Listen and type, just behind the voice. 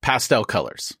pastel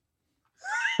colors.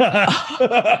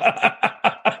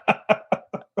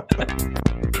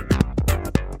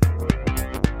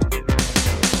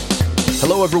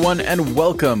 Hello, everyone, and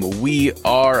welcome. We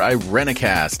are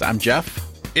Irenicast. I'm Jeff.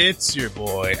 It's your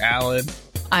boy, Alan.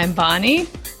 I'm Bonnie.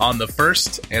 On the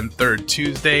first and third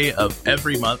Tuesday of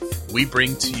every month, we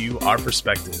bring to you our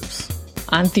perspectives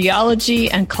on theology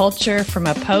and culture from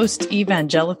a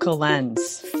post-evangelical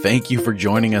lens. Thank you for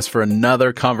joining us for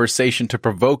another conversation to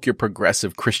provoke your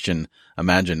progressive Christian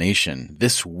imagination.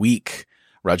 This week,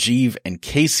 Rajiv and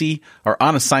Casey are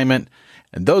on assignment,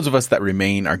 and those of us that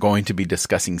remain are going to be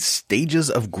discussing stages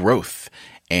of growth.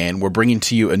 And we're bringing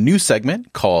to you a new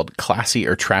segment called Classy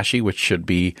or Trashy, which should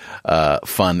be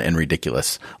fun and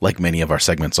ridiculous, like many of our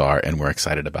segments are, and we're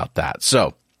excited about that.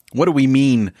 So, what do we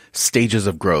mean stages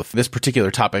of growth? This particular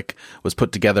topic was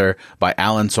put together by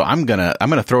Alan, so I'm gonna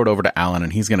throw it over to Alan,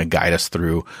 and he's gonna guide us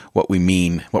through what we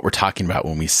mean, what we're talking about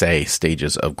when we say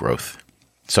stages of growth.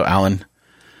 So, Alan,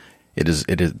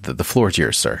 the floor is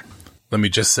yours, sir. Let me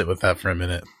just sit with that for a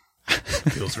minute.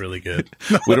 Feels really good.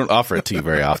 We don't offer it to you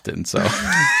very often, so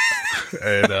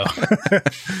I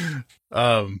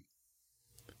know.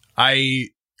 I,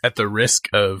 at the risk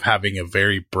of having a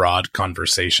very broad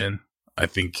conversation, I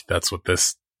think that's what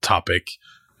this topic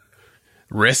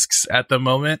risks at the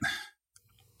moment.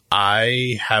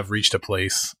 I have reached a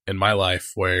place in my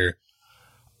life where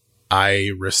I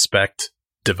respect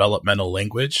developmental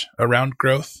language around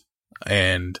growth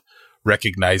and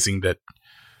recognizing that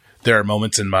there are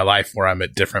moments in my life where I'm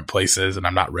at different places and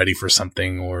I'm not ready for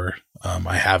something, or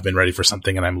I have been ready for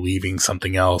something and I'm leaving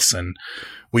something else. And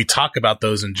we talk about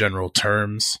those in general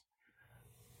terms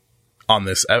on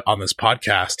this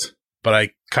podcast. But I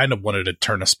kind of wanted to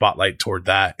turn a spotlight toward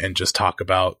that and just talk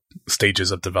about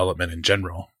stages of development in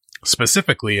general,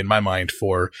 specifically in my mind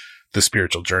for the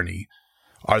spiritual journey.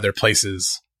 Are there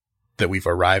places that we've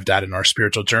arrived at in our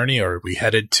spiritual journey, or are we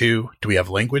headed to? Do we have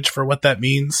language for what that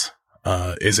means?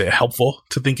 Is it helpful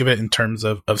to think of it in terms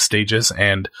of stages?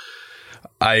 And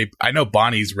I know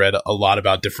Bonnie's read a lot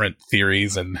about different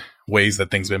theories and ways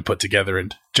that things have been put together.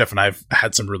 And Jeff and I have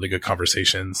had some really good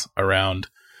conversations around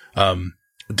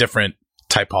different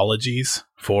typologies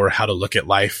for how to look at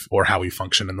life or how we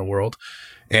function in the world.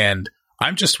 And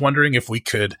I'm just wondering if we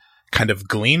could kind of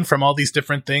glean from all these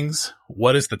different things.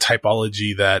 What is the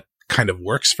typology that kind of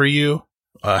works for you?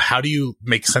 How do you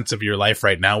make sense of your life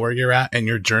right now, where you're at and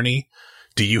your journey?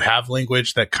 Do you have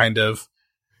language that kind of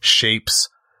shapes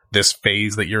this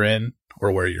phase that you're in, or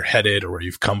where you're headed, or where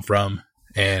you've come from?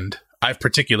 And I've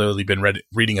particularly been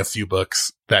reading a few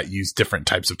books that use different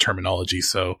types of terminology.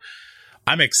 So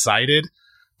I'm excited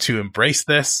to embrace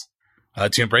this,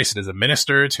 to embrace it as a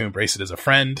minister, to embrace it as a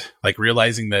friend, like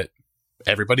realizing that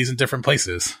everybody's in different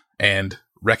places, and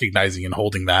recognizing and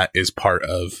holding that is part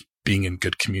of being in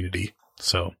good community.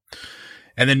 So,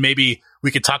 and then maybe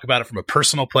we could talk about it from a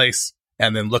personal place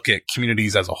and then look at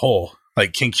communities as a whole.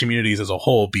 Like, can communities as a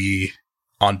whole be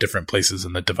on different places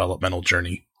in the developmental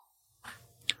journey?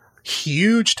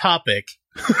 Huge topic.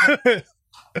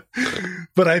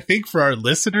 But I think for our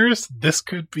listeners, this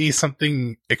could be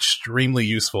something extremely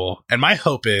useful. And my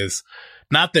hope is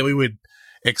not that we would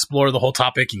explore the whole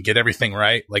topic and get everything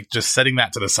right, like just setting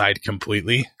that to the side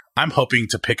completely. I'm hoping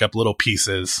to pick up little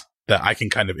pieces that I can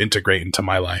kind of integrate into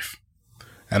my life.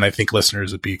 And I think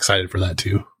listeners would be excited for that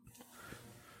too.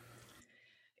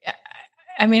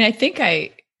 I mean, I think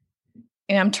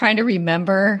I'm trying to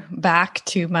remember back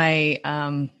to my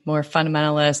more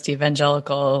fundamentalist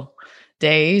evangelical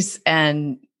days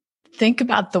and think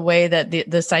about the way that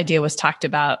this idea was talked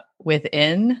about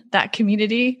within that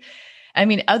community. I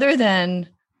mean, other than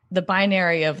the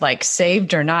binary of like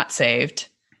saved or not saved,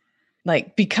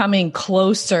 like becoming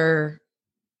closer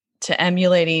to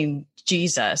emulating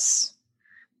Jesus,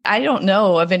 I don't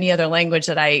know of any other language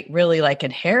that I really like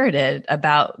inherited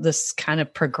about this kind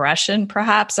of progression,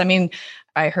 perhaps. I mean,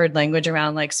 I heard language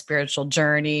around like spiritual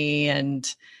journey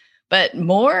but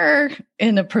more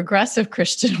in a progressive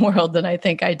Christian world than I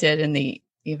think I did in the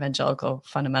evangelical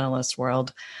fundamentalist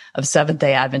world of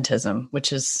Seventh-day Adventism,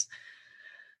 which is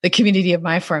the community of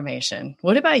my formation.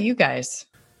 What about you guys?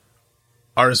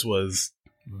 Ours was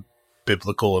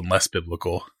biblical and less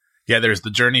biblical. Yeah, there's the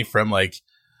journey from like,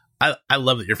 I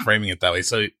love that you're framing it that way.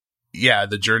 So yeah,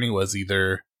 the journey was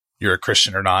either you're a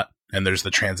Christian or not, and there's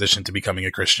the transition to becoming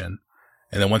a Christian.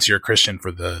 And then once you're a Christian, for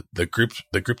the group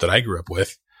that I grew up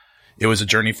with, it was a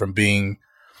journey from being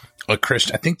a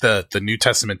Christian. I think the New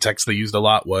Testament text they used a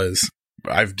lot was,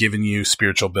 I've given you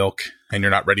spiritual milk and you're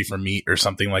not ready for meat, or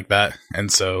something like that.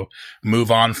 And so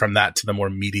move on from that to the more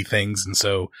meaty things. And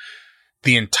so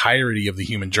the entirety of the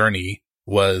human journey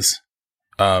was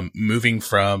moving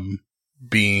from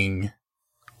being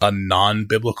a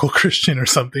non-biblical Christian or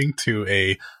something to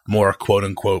a more quote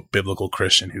unquote biblical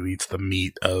Christian who eats the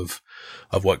meat of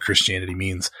what Christianity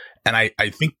means. And I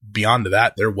think beyond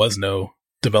that, there was no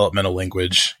developmental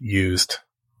language used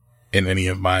in any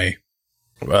of my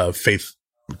faith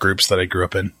groups that I grew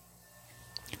up in.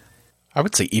 I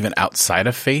would say even outside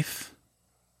of faith,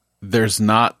 there's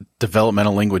not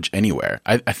developmental language anywhere.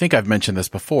 I think I've mentioned this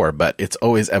before, but it's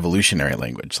always evolutionary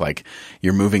language. Like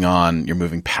you're moving on, you're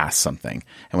moving past something.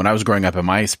 And when I was growing up in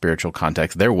my spiritual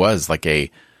context, there was like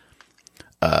a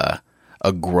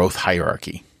growth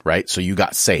hierarchy, right? So you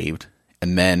got saved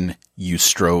and then you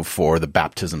strove for the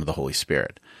baptism of the Holy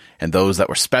Spirit. And those that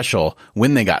were special,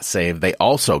 when they got saved, they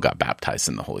also got baptized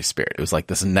in the Holy Spirit. It was like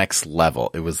this next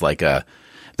level. It was like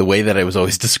the way that it was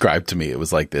always described to me, it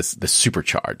was like this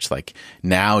supercharge. Like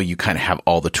now you kind of have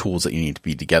all the tools that you need to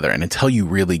be together. And until you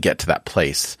really get to that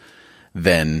place,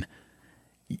 then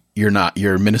your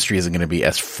ministry isn't going to be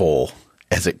as full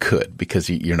as it could because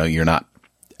you're not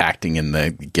acting in the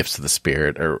gifts of the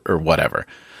Spirit or whatever.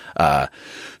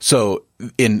 So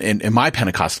in my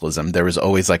Pentecostalism, there was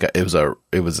always like it was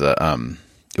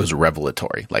a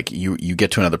revelatory. Like you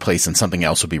get to another place and something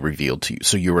else will be revealed to you.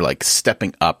 So you were like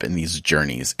stepping up in these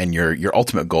journeys, and your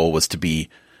ultimate goal was to be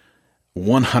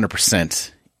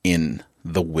 100% in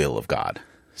the will of God.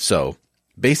 So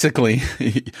basically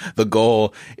the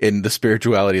goal in the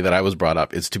spirituality that I was brought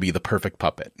up is to be the perfect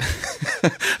puppet.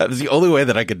 That was the only way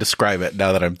that I could describe it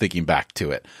now that I'm thinking back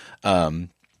to it.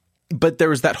 But there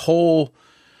was that whole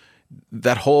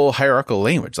hierarchical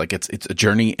language. Like it's a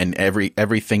journey, and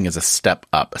everything is a step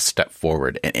up, a step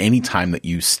forward. And any time that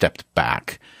you stepped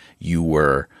back, you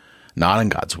were not in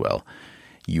God's will.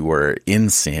 You were in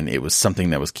sin. It was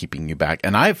something that was keeping you back.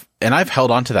 And I've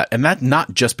held on to that. And that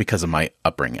not just because of my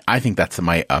upbringing. I think that's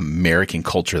my American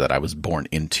culture that I was born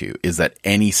into, is that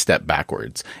any step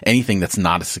backwards, anything that's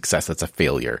not a success, that's a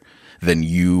failure, then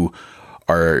you're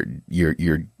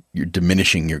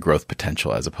diminishing your growth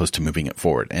potential as opposed to moving it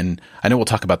forward. And I know we'll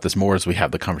talk about this more as we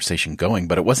have the conversation going,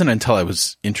 but it wasn't until I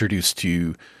was introduced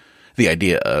to the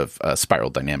idea of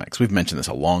spiral dynamics. We've mentioned this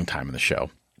a long time in the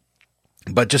show,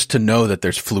 but just to know that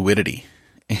there's fluidity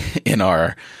in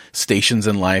our stations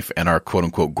in life and our quote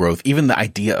unquote growth, even the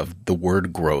idea of the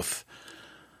word growth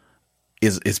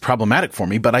is problematic for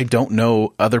me, but I don't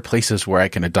know other places where I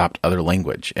can adopt other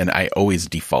language. And I always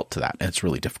default to that. And it's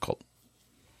really difficult.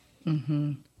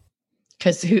 Mm-hmm.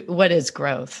 Because what is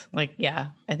growth? Like, yeah,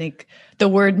 I think the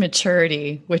word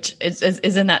maturity, which is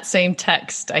in that same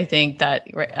text, I think that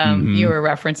you were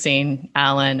referencing,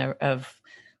 Alan, of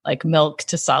like milk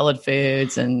to solid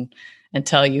foods, and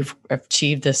until you've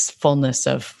achieved this fullness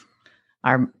of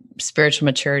our spiritual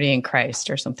maturity in Christ,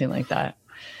 or something like that.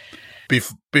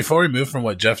 Before we move from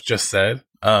what Jeff just said,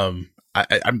 I'm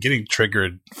getting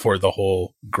triggered for the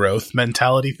whole growth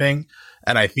mentality thing.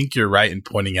 And I think you're right in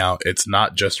pointing out it's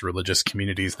not just religious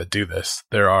communities that do this.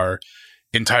 There are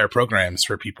entire programs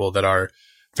for people that are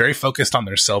very focused on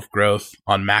their self-growth,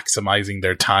 on maximizing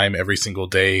their time every single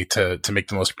day to make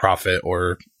the most profit,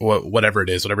 or whatever it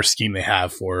is, whatever scheme they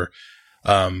have for.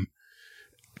 I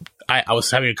was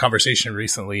having a conversation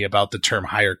recently about the term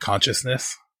higher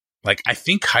consciousness. Like, I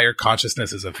think higher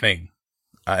consciousness is a thing.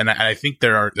 And I think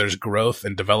there's growth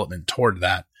and development toward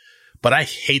that. But I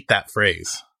hate that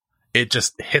phrase. It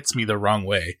just hits me the wrong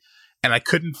way. And I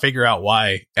couldn't figure out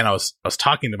why. And I was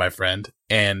talking to my friend,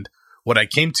 and what I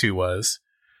came to was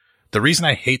the reason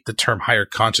I hate the term higher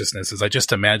consciousness is I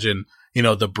just imagine,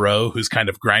 the bro who's kind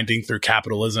of grinding through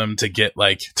capitalism to get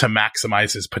to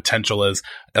maximize his potential as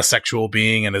a sexual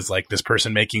being, and is like this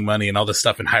person making money and all this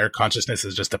stuff. And higher consciousness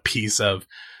is just a piece of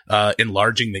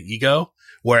enlarging the ego.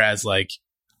 Whereas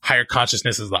higher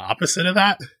consciousness is the opposite of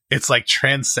that. It's like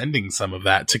transcending some of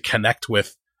that to connect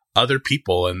with other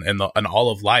people and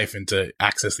all of life, and to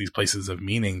access these places of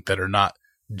meaning that are not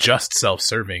just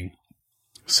self-serving.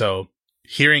 So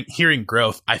hearing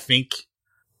growth, I think,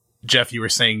 Jeff, you were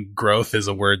saying growth is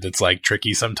a word that's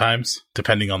tricky sometimes,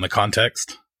 depending on the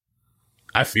context.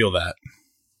 I feel that.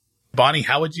 Bonnie,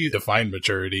 how would you define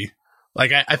maturity?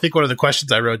 I think one of the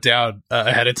questions I wrote down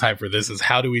ahead of time for this is,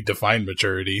 how do we define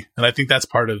maturity? And I think that's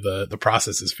part of the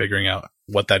process, is figuring out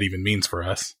what that even means for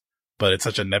us. But it's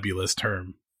such a nebulous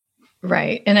term.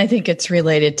 Right. And I think it's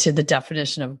related to the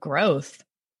definition of growth,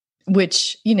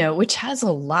 which has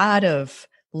a lot of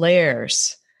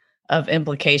layers of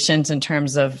implications in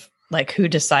terms of who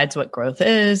decides what growth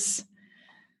is,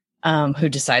 who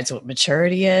decides what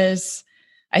maturity is.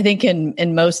 I think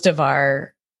in most of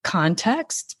our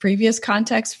contexts, previous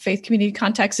contexts, faith community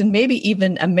contexts, and maybe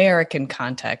even American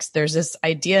context, there's this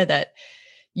idea that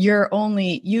you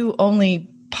only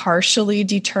partially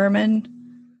determine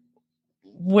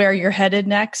where you're headed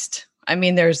next. I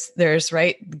mean, there's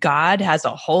right. God has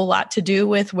a whole lot to do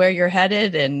with where you're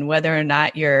headed and whether or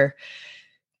not you're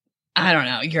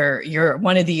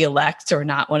one of the elect or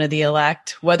not one of the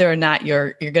elect, whether or not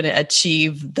you're going to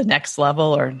achieve the next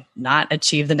level or not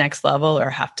achieve the next level, or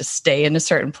have to stay in a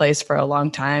certain place for a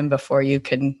long time before you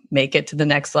can make it to the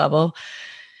next level.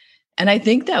 And I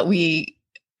think that we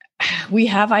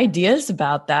have ideas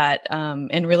about that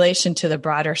in relation to the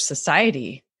broader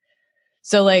society.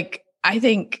 So like, I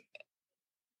think,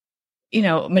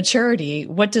 maturity,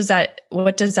 what does that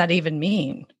even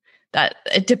mean? That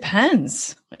it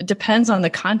depends. It depends on the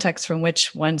context from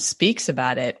which one speaks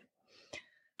about it,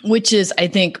 which is, I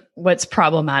think, what's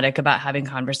problematic about having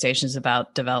conversations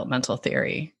about developmental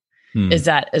theory is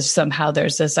that somehow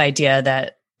there's this idea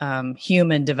that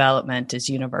human development is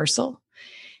universal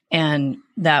and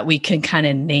that we can kind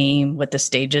of name what the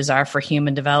stages are for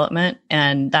human development.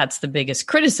 And that's the biggest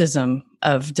criticism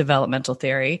of developmental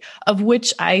theory, of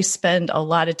which I spend a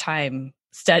lot of time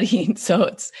studying. So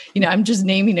it's, I'm just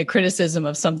naming a criticism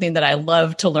of something that I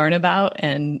love to learn about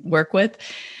and work with.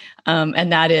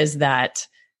 And that is that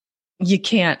you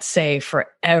can't say for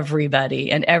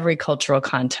everybody and every cultural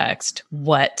context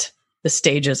what the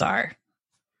stages are.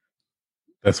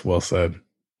 That's well said.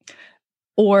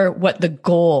 Or what the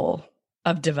goal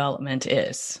of development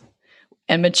is.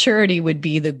 And maturity would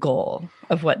be the goal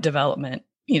of what development,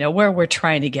 where we're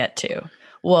trying to get to.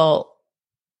 Well,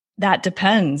 that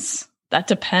depends. That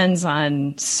depends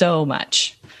on so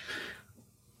much.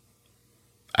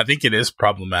 I think it is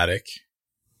problematic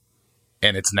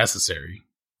and it's necessary.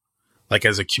 Like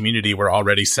as a community, we're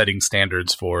already setting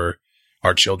standards for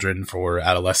our children, for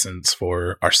adolescents,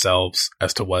 for ourselves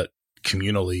as to what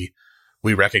communally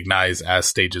we recognize as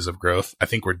stages of growth. I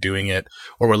think we're doing it,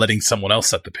 or we're letting someone else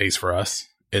set the pace for us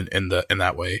in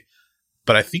that way.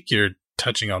 But I think you're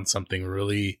touching on something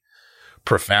really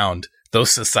profound.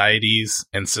 Those societies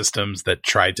and systems that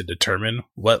try to determine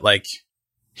what like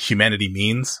humanity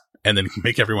means and then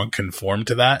make everyone conform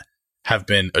to that have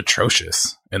been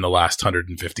atrocious in the last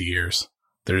 150 years.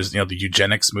 There's, the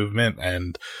eugenics movement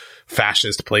and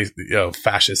fascist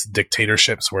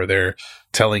dictatorships where they're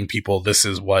telling people this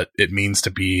is what it means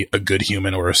to be a good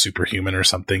human or a superhuman or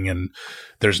something. And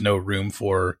there's no room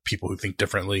for people who think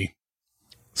differently.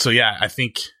 So yeah, I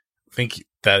think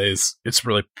that it's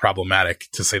really problematic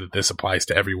to say that this applies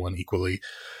to everyone equally.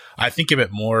 I think of it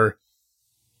more,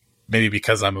 maybe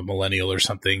because I'm a millennial or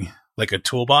something, like a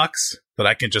toolbox that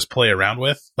I can just play around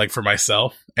with, like for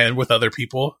myself and with other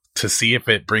people, to see if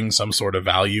it brings some sort of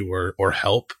value or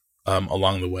help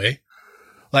along the way.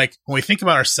 Like when we think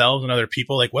about ourselves and other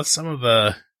people, like what's some of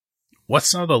the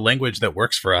language that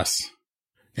works for us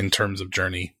in terms of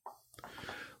journey?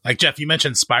 Like Jeff, you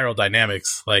mentioned spiral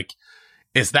dynamics. Like,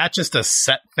 is that just a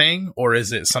set thing, or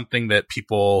is it something that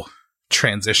people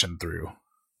transition through?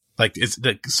 Like,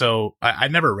 so I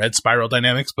never read Spiral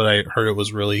Dynamics, but I heard it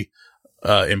was really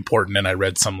important, and I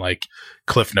read some like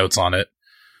cliff notes on it.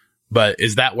 But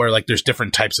is that where like there's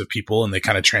different types of people and they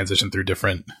kind of transition through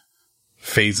different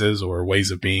phases or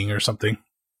ways of being or something?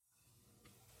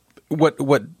 What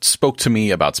spoke to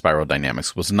me about Spiral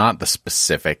Dynamics was not the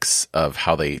specifics of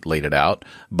how they laid it out,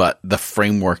 but the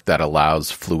framework that allows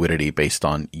fluidity based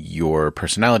on your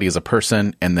personality as a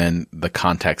person and then the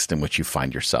context in which you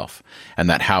find yourself. And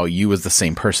that how you as the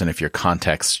same person, if your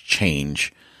contexts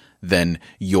change, then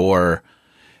your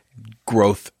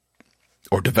growth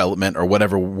or development or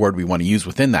whatever word we want to use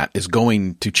within that is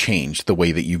going to change the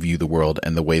way that you view the world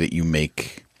and the way that you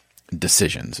make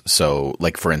decisions. So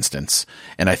like, for instance,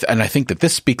 and I think that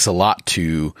this speaks a lot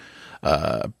to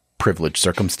privileged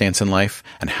circumstance in life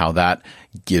and how that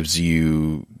gives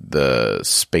you the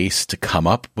space to come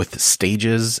up with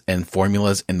stages and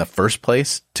formulas in the first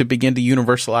place to begin to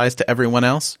universalize to everyone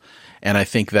else. And I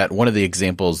think that one of the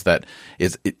examples that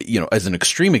is, as an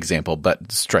extreme example,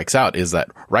 but strikes out is that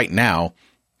right now,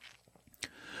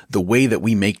 the way that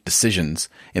we make decisions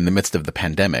in the midst of the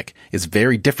pandemic is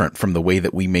very different from the way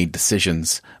that we made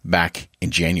decisions back in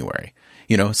January.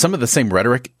 Some of the same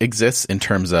rhetoric exists in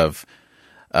terms of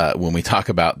when we talk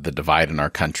about the divide in our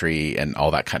country and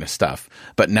all that kind of stuff.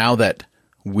 But now that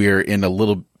we're in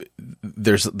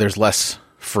there's less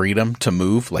freedom to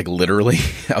move, like literally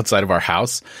outside of our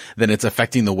house, then it's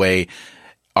affecting the way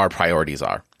our priorities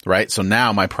are, right? So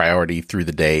now my priority through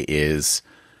the day is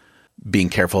being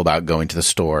careful about going to the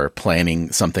store,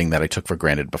 planning something that I took for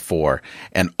granted before.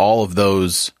 And all of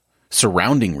those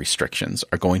surrounding restrictions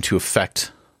are going to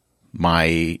affect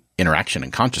my interaction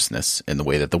and consciousness in the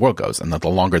way that the world goes. And that the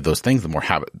longer those things,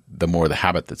 the more the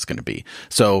habit that's going to be.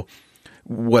 So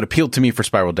what appealed to me for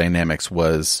spiral dynamics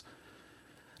was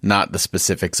not the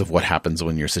specifics of what happens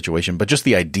when your situation, but just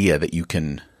the idea that you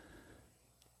can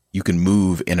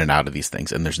move in and out of these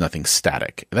things and there's nothing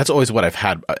static. That's always what I've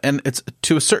had. And it's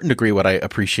to a certain degree what I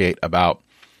appreciate about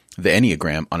the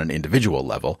Enneagram on an individual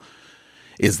level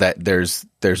is that there's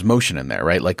motion in there,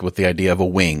 right? Like with the idea of a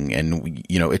wing, and,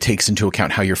 you know, it takes into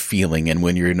account how you're feeling and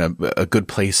when you're in a good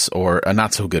place or a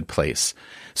not so good place.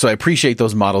 So I appreciate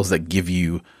those models that give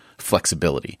you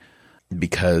flexibility,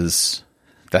 because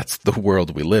that's the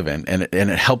world we live in. And it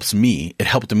helped me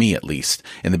at least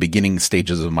in the beginning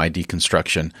stages of my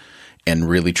deconstruction and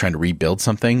really trying to rebuild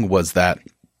something, was that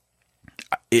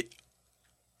I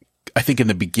think in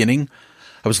the beginning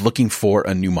I was looking for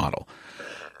a new model.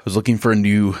 I was looking for a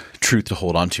new truth to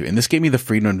hold on to. And this gave me the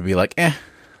freedom to be like,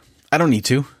 I don't need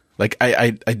to. Like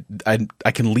I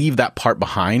can leave that part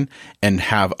behind and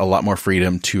have a lot more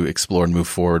freedom to explore and move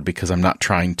forward, because I'm not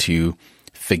trying to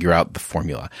figure out the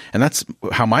formula. And that's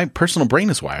how my personal brain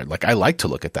is wired. Like I like to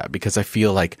look at that because I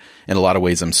feel like in a lot of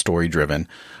ways I'm story driven.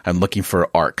 I'm looking for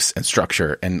arcs and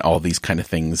structure and all these kind of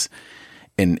things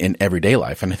in everyday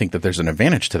life. And I think that there's an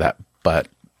advantage to that, but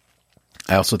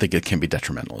I also think it can be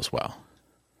detrimental as well.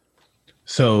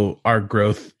 So our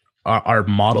growth, our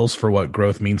models for what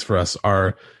growth means for us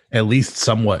are at least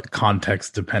somewhat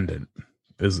context dependent,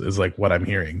 is like what I'm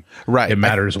hearing. Right. It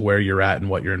matters where you're at and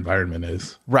what your environment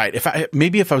is. Right. If I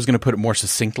was going to put it more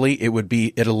succinctly,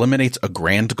 it eliminates a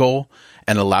grand goal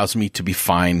and allows me to be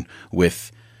fine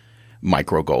with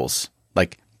micro goals,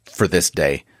 like for this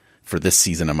day, for this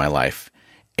season of my life,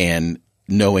 and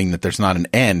knowing that there's not an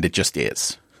end, it just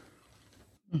is.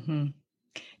 Mm-hmm.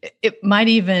 It might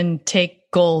even take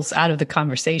goals out of the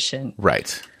conversation.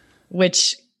 Right.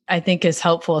 Which I think is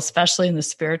helpful, especially in the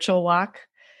spiritual walk,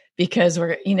 because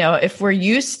if we're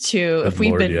used to, if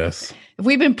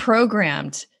we've been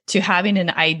programmed to having an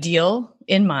ideal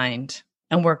in mind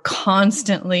and we're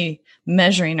constantly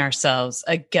measuring ourselves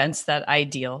against that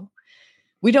ideal,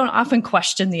 we don't often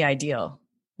question the ideal,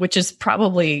 which is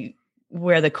probably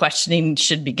where the questioning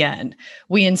should begin.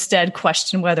 We instead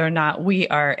question whether or not we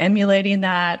are emulating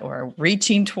that or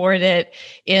reaching toward it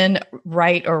in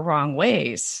right or wrong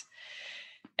ways.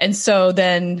 And so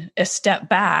then a step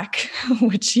back,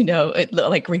 which,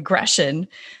 like regression,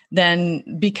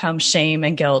 then becomes shame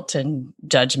and guilt and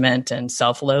judgment and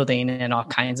self-loathing and all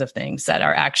kinds of things that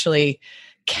are actually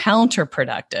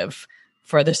counterproductive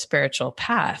for the spiritual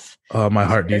path. Oh, my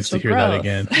heart needs to hear that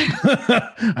again.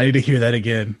 I need to hear that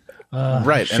again.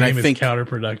 Right. Shame and I think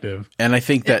counterproductive. And I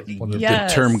think that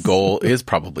the term goal is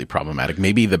probably problematic.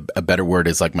 Maybe a better word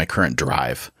is like my current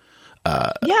drive.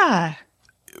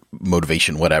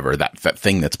 Motivation, whatever, that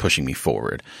thing that's pushing me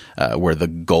forward, where the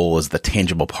goal is the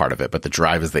tangible part of it, but the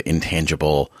drive is the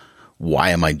intangible.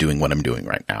 Why am I doing what I'm doing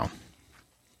right now?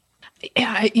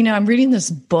 Yeah. I'm reading this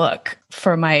book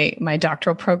for my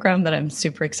doctoral program that I'm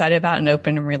super excited about, in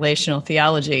open and relational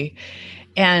theology.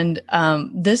 And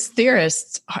this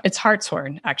theorist, it's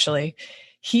Hartshorn, actually,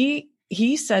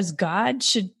 he says God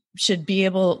should be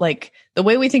able, like the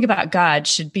way we think about God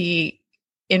should be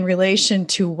in relation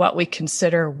to what we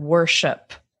consider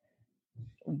worship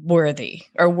worthy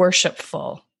or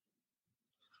worshipful.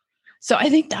 So I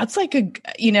think that's like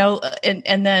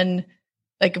and then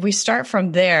like if we start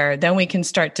from there, then we can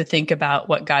start to think about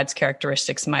what God's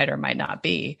characteristics might or might not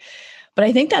be. But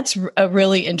I think that's a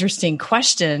really interesting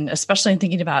question, especially in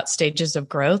thinking about stages of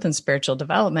growth and spiritual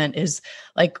development, is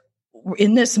like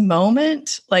in this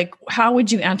moment, like how would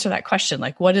you answer that question?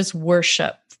 Like what is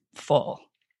worshipful?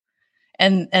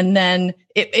 And then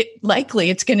it likely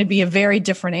it's going to be a very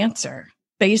different answer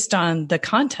based on the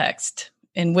context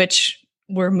in which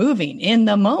we're moving in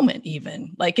the moment,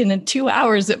 even like in 2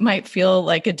 hours, it might feel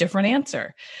like a different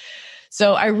answer.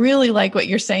 So I really like what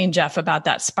you're saying, Jeff, about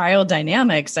that spiral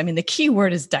dynamics. I mean, the key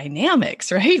word is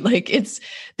dynamics, right? Like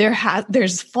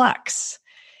there's flux.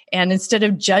 And instead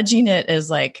of judging it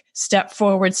as like step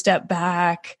forward, step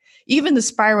back, even the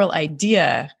spiral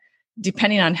idea,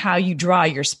 depending on how you draw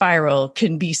your spiral,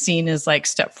 can be seen as like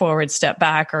step forward, step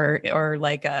back, or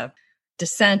like a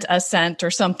descent, ascent or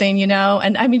something,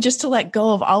 And I mean, just to let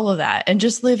go of all of that and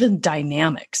just live in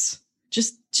dynamics,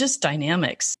 just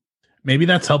dynamics. Maybe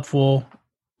that's helpful.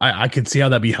 I could see how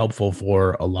that'd be helpful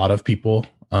for a lot of people.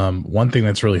 One thing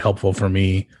that's really helpful for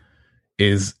me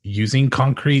is using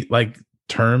concrete like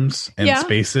terms and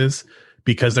spaces,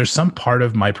 because there's some part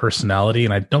of my personality,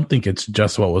 and I don't think it's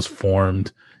just what was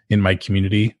formed in my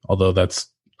community, although that's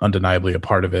undeniably a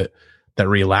part of it, that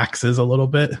relaxes a little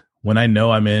bit when I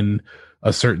know I'm in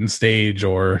a certain stage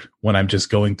or when I'm just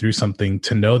going through something,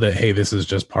 to know that, hey, this is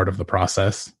just part of the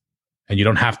process, and you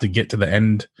don't have to get to the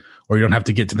end, or you don't have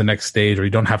to get to the next stage, or you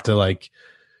don't have to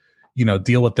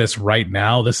deal with this right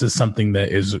now. This is something that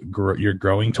is you're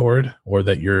growing toward, or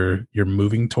that you're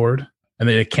moving toward, and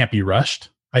that it can't be rushed.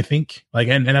 I think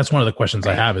and that's one of the questions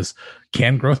I have is,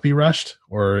 can growth be rushed,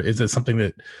 or is it something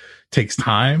that takes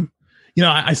time?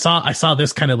 I saw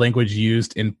this kind of language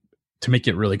used to make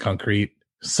it really concrete.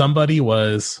 Somebody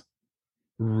was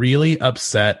really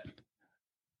upset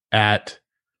at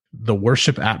the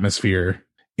worship atmosphere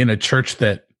in a church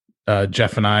that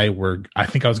Jeff and I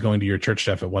think I was going to your church,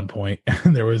 Jeff, at one point.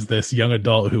 And there was this young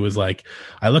adult who was like,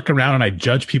 I look around and I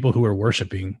judge people who are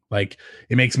worshiping. Like,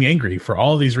 it makes me angry for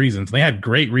all these reasons. And they had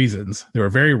great reasons. They were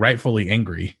very rightfully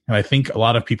angry. And I think a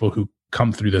lot of people who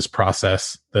come through this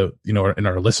process, and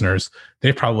our listeners,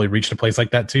 they've probably reached a place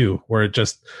like that too, where it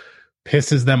just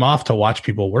pisses them off to watch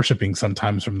people worshiping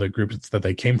sometimes from the groups that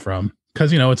they came from.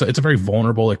 Because, it's a very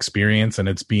vulnerable experience, and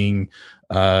it's being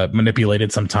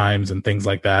manipulated sometimes and things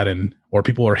like that. Or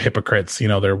people are hypocrites,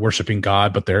 they're worshiping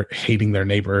God, but they're hating their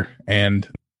neighbor, and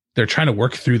they're trying to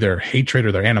work through their hatred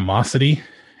or their animosity.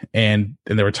 And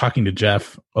they were talking to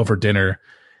Jeff over dinner.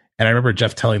 And I remember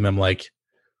Jeff telling them, like,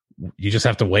 you just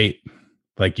have to wait.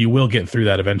 Like, you will get through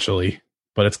that eventually,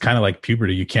 but it's kind of like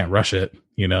puberty. You can't rush it,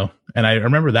 And I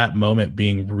remember that moment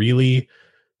being really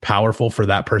powerful for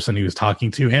that person he was talking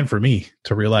to, and for me,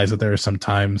 to realize that there are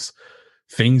sometimes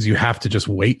things you have to just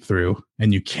wait through,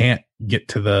 and you can't get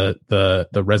to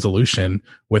the resolution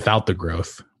without the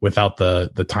growth, without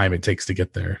the time it takes to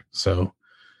get there. So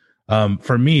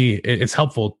for me, it's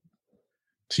helpful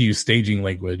to use staging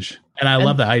language, and I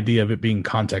love the idea of it being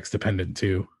context dependent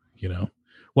too.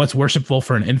 What's worshipful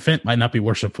for an infant might not be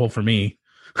worshipful for me.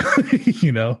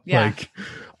 Like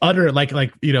utter,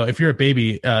 if you're a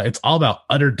baby, it's all about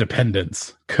utter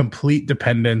dependence, complete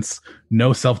dependence,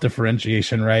 no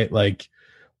self-differentiation, right? Like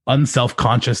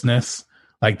unself-consciousness.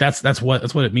 Like that's what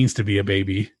it means to be a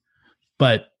baby.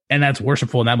 And that's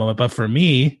worshipful in that moment. But for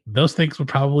me, those things would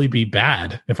probably be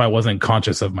bad if I wasn't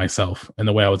conscious of myself and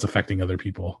the way I was affecting other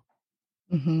people.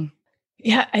 Mm-hmm.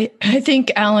 Yeah, I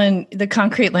think, Alan, the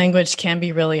concrete language can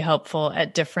be really helpful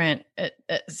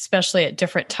especially at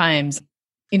different times.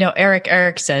 Erik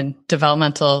Erikson,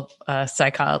 developmental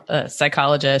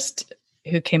psychologist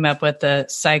who came up with the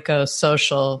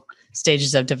psychosocial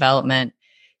stages of development,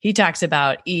 he talks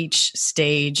about each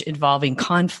stage involving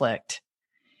conflict.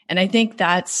 And I think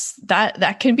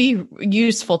that can be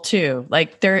useful too.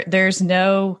 Like there's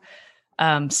no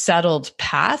settled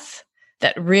path.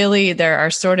 That really, there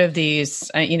are sort of these,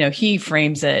 he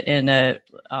frames it in a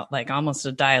like almost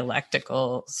a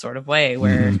dialectical sort of way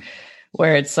where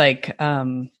it's like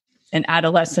in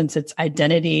adolescence, it's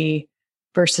identity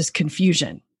versus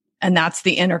confusion. And that's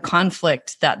the inner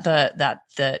conflict that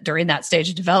the during that stage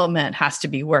of development has to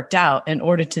be worked out in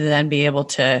order to then be able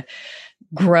to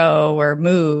grow or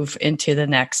move into the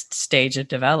next stage of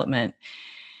development.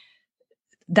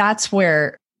 That's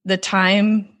where the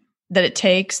time that it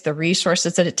takes, the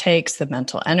resources that it takes, the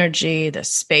mental energy, the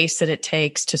space that it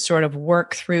takes to sort of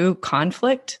work through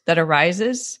conflict that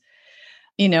arises,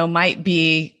 might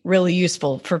be really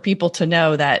useful for people to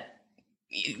know that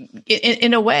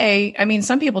in a way, I mean,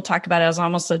 some people talk about it as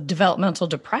almost a developmental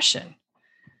depression.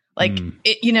 Like,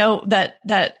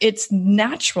 that it's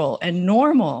natural and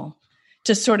normal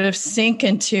to sort of sink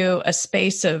into a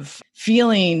space of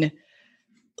feeling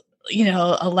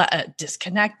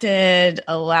disconnected,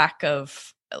 a lot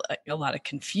of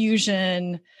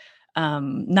confusion,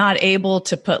 not able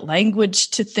to put language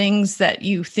to things that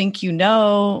you think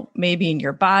maybe in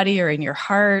your body or in your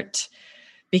heart,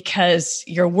 because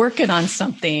you're working on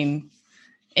something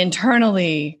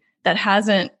internally that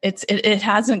hasn't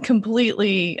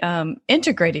completely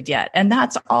integrated yet, and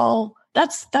that's all.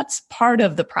 That's part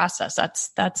of the process.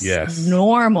 That's yes.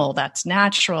 Normal. That's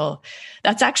natural.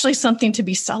 That's actually something to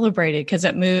be celebrated because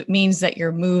it means that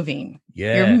you're moving.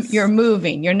 Yes. You're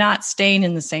moving. You're not staying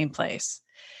in the same place.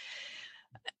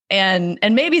 And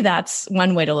maybe that's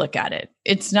one way to look at it.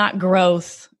 It's not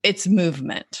growth. It's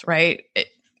movement, right?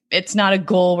 It's not a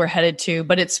goal we're headed to,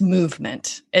 but it's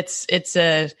movement. It's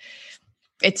a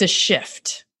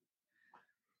shift.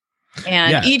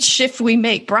 And each shift we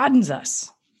make broadens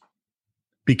us.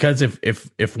 Because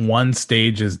if one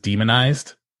stage is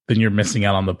demonized, then you're missing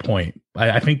out on the point.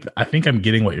 I think I'm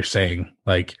getting what you're saying.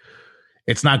 Like,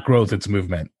 it's not growth, it's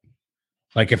movement.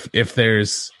 Like if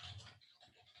there's,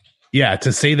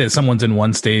 to say that someone's in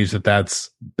one stage that's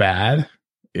bad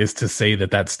is to say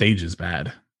that stage is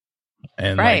bad.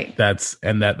 And right. like that's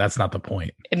not the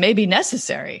point. It may be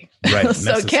necessary. Right.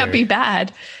 So it can't be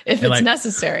bad if it's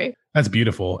necessary. That's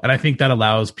beautiful. And I think that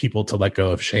allows people to let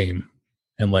go of shame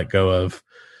and let go of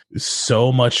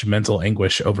so much mental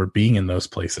anguish over being in those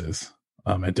places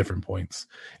at different points.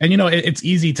 And, it's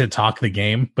easy to talk the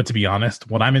game, but to be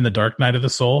honest, when I'm in the dark night of the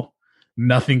soul,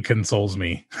 nothing consoles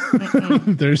me.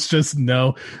 There's just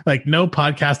no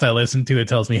podcast I listen to. It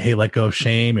tells me, hey, let go of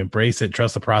shame, embrace it,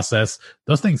 trust the process.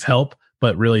 Those things help,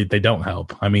 but really they don't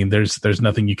help. I mean, there's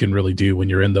nothing you can really do when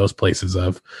you're in those places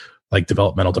of like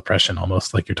developmental depression,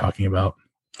 almost like you're talking about.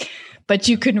 But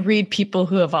you can read people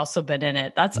who have also been in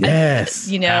it. That's,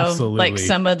 absolutely. like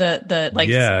some of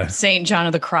the Saint John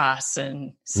of the Cross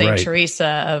and Saint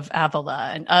Teresa of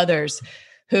Avila and others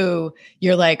who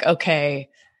you're like, okay,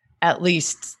 at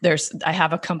least I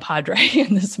have a compadre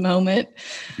in this moment.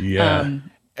 Yeah.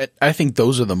 I think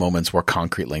those are the moments where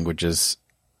concrete language is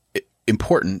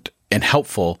important and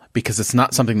helpful because it's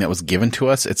not something that was given to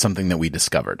us. It's something that we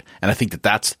discovered. And I think that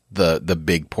that's the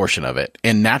big portion of it.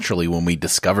 And naturally, when we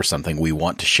discover something, we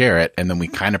want to share it. And then we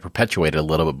kind of perpetuate it a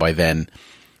little bit by then,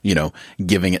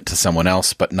 giving it to someone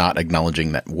else, but not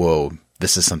acknowledging that, whoa,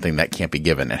 this is something that can't be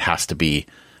given. It has to be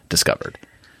discovered.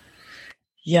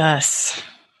 Yes.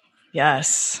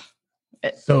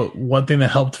 So one thing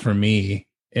that helped for me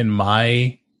in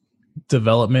my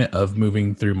development of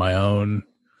moving through my own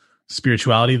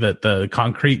spirituality, that the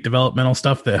concrete developmental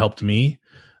stuff that helped me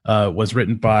was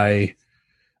written by,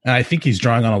 and I think he's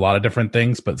drawing on a lot of different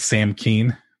things, but Sam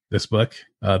Keen, this book,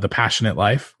 The Passionate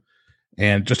Life.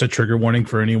 And just a trigger warning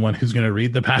for anyone who's going to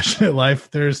read The Passionate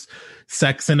Life. There's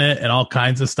sex in it and all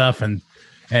kinds of stuff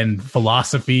and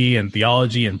philosophy and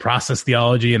theology and process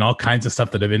theology and all kinds of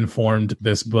stuff that have informed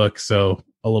this book. So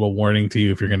a little warning to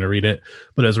you if you're going to read it.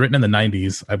 But it was written in the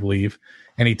 90s, I believe.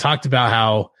 And he talked about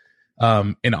how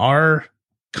in our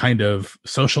kind of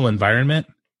social environment,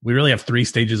 we really have 3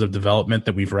 stages of development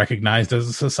that we've recognized as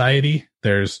a society.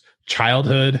 There's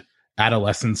childhood,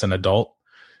 adolescence, and adult.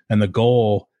 And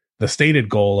the stated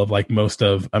goal of like most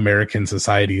of American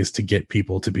society is to get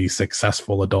people to be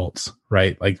successful adults,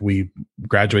 right? Like we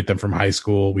graduate them from high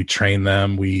school, we train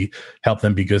them, we help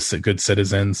them be good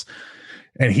citizens.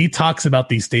 And he talks about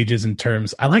these stages in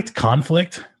terms, I liked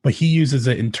conflict, but he uses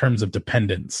it in terms of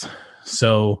dependence.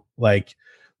 So like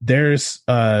there's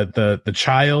the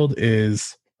child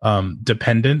is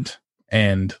dependent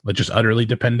and like just utterly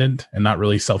dependent and not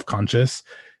really self-conscious.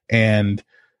 And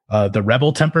the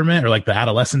rebel temperament or like the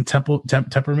adolescent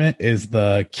temperament is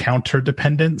the counter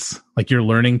dependence. Like you're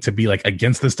learning to be like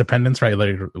against this dependence, right? Like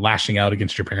you're lashing out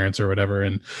against your parents or whatever.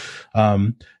 And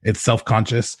it's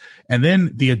self-conscious. And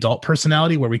then the adult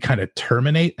personality where we kind of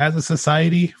terminate as a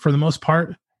society for the most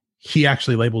part, he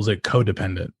actually labels it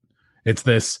codependent. It's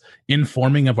this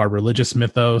informing of our religious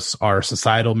mythos, our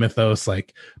societal mythos,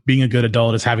 like being a good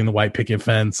adult is having the white picket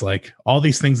fence, like all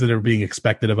these things that are being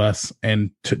expected of us, and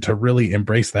to really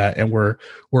embrace that. And we're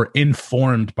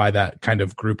informed by that kind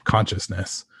of group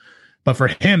consciousness. But for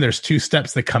him, there's 2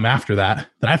 steps that come after that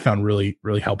I found really,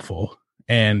 really helpful.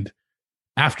 And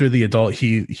after the adult,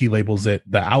 he labels it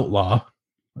the outlaw,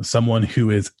 someone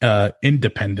who is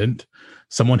independent,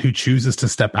 someone who chooses to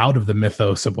step out of the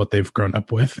mythos of what they've grown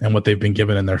up with and what they've been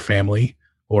given in their family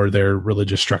or their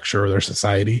religious structure or their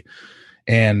society.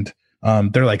 And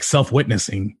they're like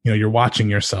self-witnessing, you're watching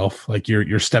yourself, like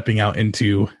you're stepping out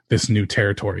into this new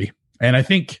territory. And I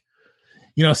think,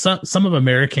 some of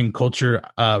American culture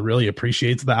really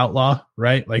appreciates the outlaw,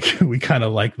 right? Like we kind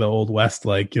of like the Old West,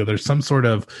 like, there's some sort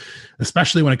of,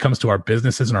 especially when it comes to our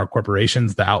businesses and our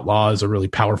corporations, the outlaw is a really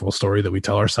powerful story that we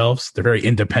tell ourselves. They're very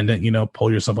independent,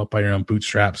 pull yourself up by your own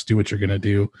bootstraps, do what you're going to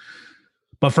do.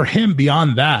 But for him,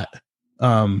 beyond that,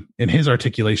 in his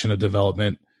articulation of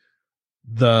development,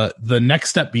 the next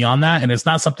step beyond that, and it's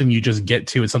not something you just get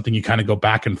to, it's something you kind of go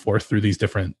back and forth through these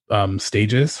different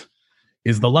stages,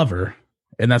 is the lover.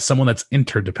 And that's someone that's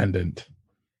interdependent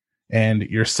and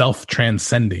you're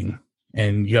self-transcending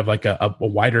and you have like a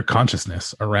wider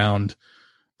consciousness around.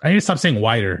 I need to stop saying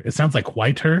wider. It sounds like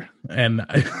whiter. And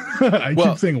I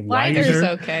keep saying wider. Wider's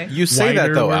okay. You say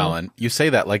that though, Alan. You say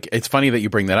that like, it's funny that you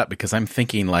bring that up because I'm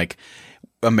thinking like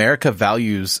America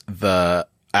values the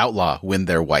outlaw when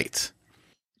they're white.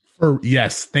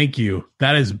 Yes. Thank you.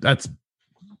 That's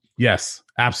yes,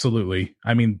 absolutely.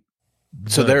 I mean,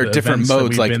 so there are different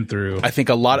modes like been through. I think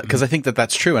a lot because I think that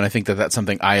that's true. And I think that that's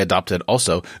something I adopted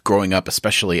also growing up,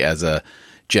 especially as a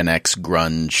Gen X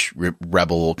grunge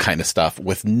rebel kind of stuff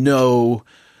with no,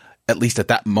 at least at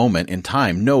that moment in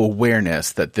time, no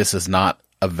awareness that this is not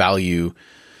a value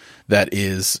that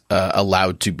is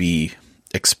allowed to be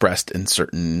expressed in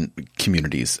certain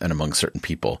communities and among certain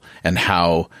people, and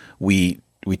how we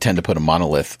tend to put a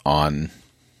monolith on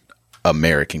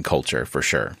American culture for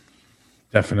sure.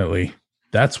 Definitely.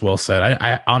 That's well said.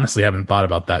 I honestly haven't thought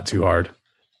about that too hard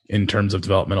in terms of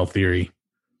developmental theory.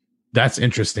 That's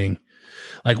interesting.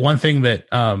 Like one thing that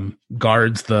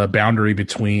guards the boundary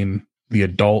between the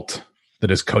adult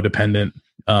that is codependent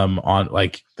on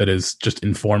like that is just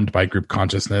informed by group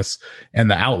consciousness and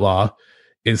the outlaw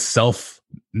is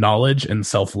self-knowledge and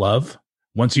self-love.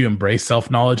 Once you embrace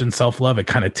self-knowledge and self-love, it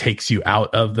kind of takes you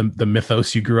out of the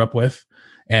mythos you grew up with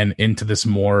and into this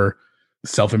more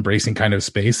self-embracing kind of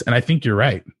space. And I think you're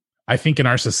right. I think in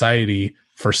our society,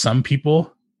 for some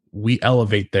people, we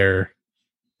elevate their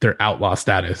outlaw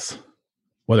status,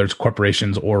 whether it's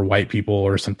corporations or white people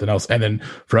or something else. And then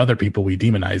for other people, we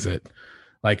demonize it.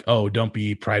 Like, oh, don't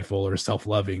be prideful or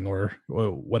self-loving or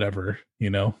whatever,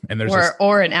 you know? And there's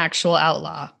or an actual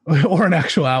outlaw. Or an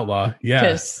actual outlaw.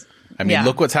 Yeah. I mean,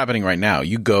 look what's happening right now.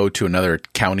 You go to another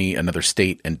county, another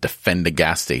state, and defend a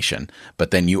gas station,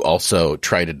 but then you also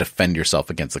try to defend yourself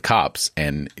against the cops,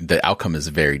 and the outcome is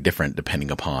very different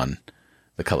depending upon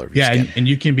the color of your skin. And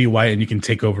you can be white and you can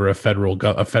take over a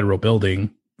federal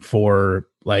building for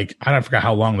like, I don't forget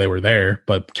how long they were there,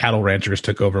 but cattle ranchers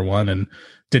took over one and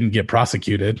didn't get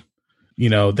prosecuted. You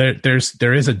know, there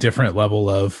is a different level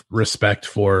of respect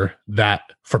for that,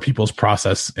 for people's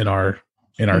process in our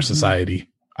society.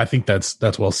 I think that's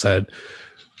well said.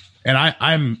 And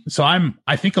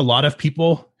I think a lot of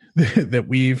people that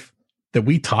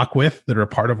we talk with that are a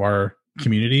part of our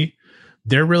community,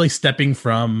 they're really stepping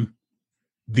from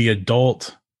the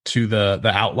adult to the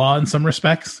outlaw in some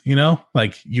respects, you know,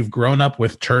 like you've grown up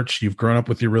with church, you've grown up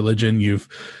with your religion, you've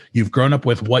grown up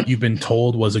with what you've been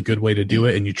told was a good way to do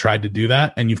it. And you tried to do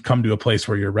that. And you've come to a place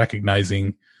where you're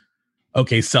recognizing,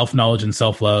 okay, self-knowledge and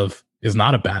self-love is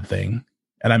not a bad thing.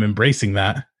 And I'm embracing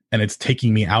that. And it's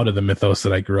taking me out of the mythos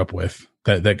that I grew up with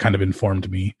that kind of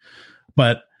informed me.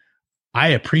 But I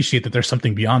appreciate that there's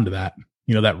something beyond that,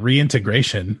 you know, that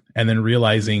reintegration and then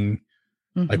realizing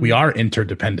like we are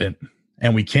interdependent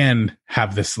and we can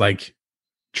have this like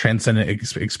transcendent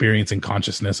experience and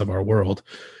consciousness of our world.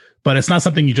 But it's not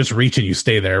something you just reach and you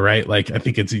stay there, right? Like I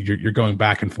think it's you're going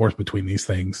back and forth between these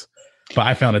things. But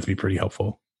I found it to be pretty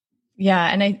helpful. Yeah,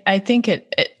 and I think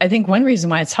I think one reason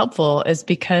why it's helpful is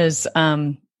because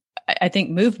I think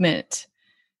movement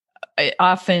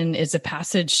often is a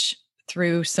passage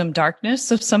through some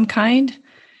darkness of some kind.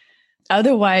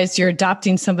 Otherwise, you're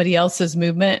adopting somebody else's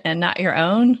movement and not your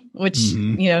own, which,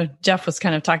 you know, Jeff was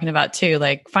kind of talking about too,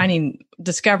 like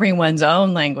discovering one's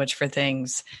own language for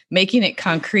things, making it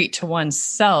concrete to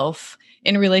oneself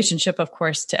in relationship, of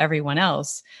course, to everyone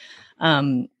else,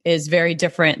 is very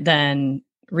different than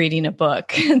reading a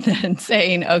book and then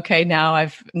saying, okay, now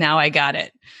I got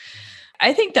it.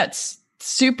 I think that's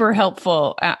super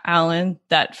helpful, Alan,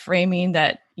 that framing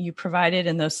that you provided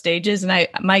in those stages. And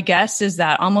my guess is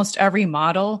that almost every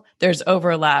model, there's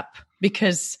overlap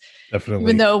because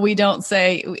definitely, even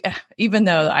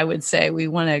though I would say we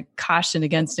want to caution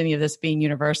against any of this being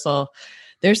universal,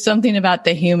 there's something about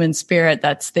the human spirit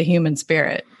that's the human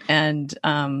spirit. And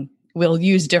we'll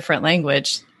use different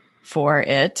language for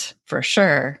it, for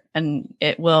sure. And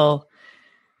the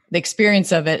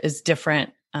experience of it is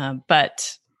different.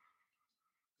 But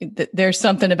there's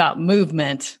something about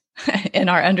movement in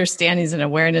our understandings and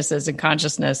awarenesses and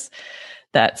consciousness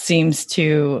that seems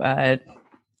to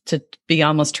be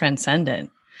almost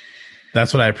transcendent.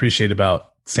 That's what I appreciate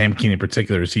about Sam Keen in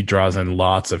particular is he draws in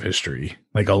lots of history,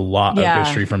 like a lot of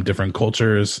history from different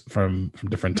cultures, from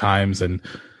different times, and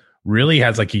really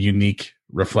has like a unique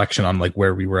reflection on like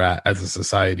where we were at as a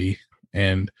society.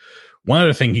 And one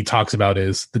other thing he talks about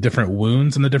is the different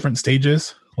wounds and the different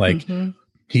stages. Like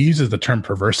he uses the term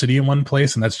perversity in one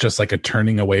place, and that's just like a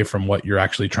turning away from what you're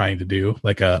actually trying to do,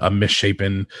 like a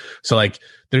misshapen. So like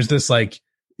there's this like,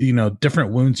 you know,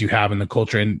 different wounds you have in the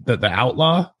culture, and the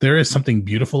outlaw, there is something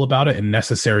beautiful about it and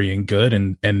necessary and good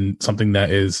and something that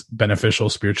is beneficial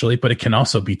spiritually, but it can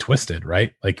also be twisted,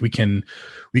 right? Like we can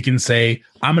say,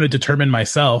 I'm going to determine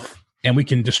myself, and we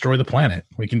can destroy the planet.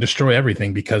 We can destroy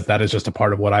everything because that is just a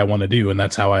part of what I want to do. And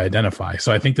that's how I identify.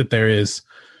 So I think that there is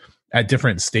at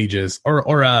different stages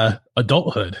or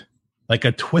adulthood, like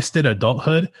a twisted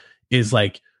adulthood is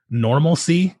like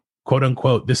normalcy, quote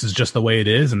unquote. This is just the way it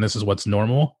is. And this is what's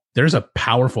normal. There's a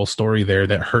powerful story there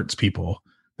that hurts people,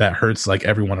 that hurts like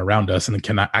everyone around us, and it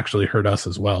can actually hurt us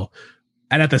as well.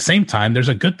 And at the same time, there's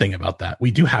a good thing about that.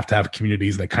 We do have to have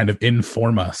communities that kind of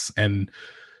inform us. And,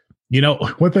 you know,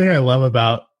 one thing I love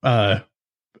about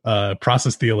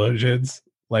process theologians,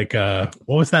 like what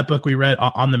was that book we read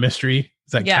on the mystery?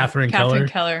 Is that Yeah, Catherine Catherine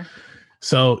Keller? Keller.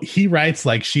 So he writes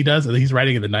like she does. He's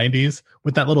writing in the 90s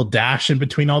with that little dash in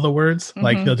between all the words.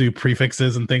 Like they'll do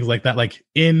prefixes and things like that, like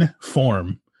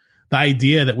inform. The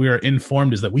idea that we are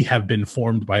informed is that we have been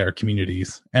formed by our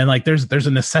communities. And like there's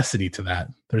a necessity to that.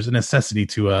 There's a necessity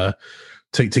to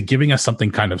giving us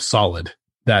something kind of solid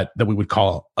that we would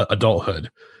call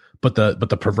adulthood. But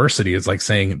the perversity is like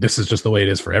saying this is just the way it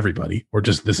is for everybody, or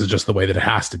just this is just the way that it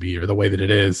has to be, or the way that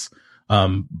it is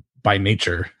by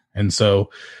nature. And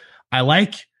so I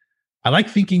like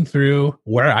thinking through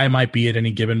where I might be at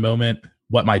any given moment,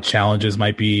 what my challenges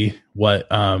might be, what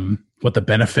the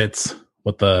benefits,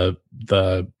 what the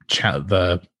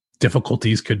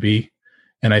difficulties could be.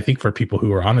 And I think for people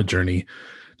who are on a journey,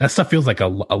 that stuff feels like a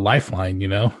lifeline, you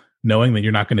know, knowing that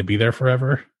you're not going to be there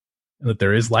forever, and that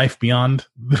there is life beyond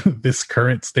this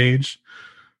current stage.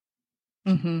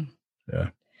 Mm-hmm. Yeah.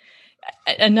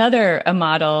 Another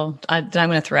model that I'm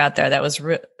going to throw out there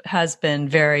that has been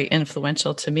very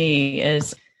influential to me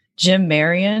is Jim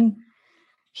Marion.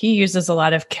 He uses a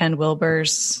lot of Ken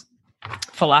Wilber's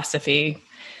philosophy,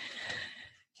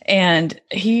 and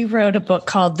he wrote a book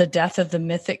called The Death of the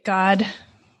Mythic God,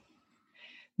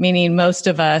 meaning most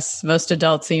adults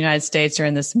in the United States are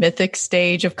in this mythic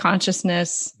stage of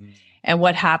consciousness. And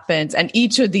what happens, and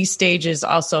each of these stages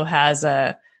also has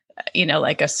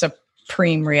like a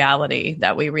supreme reality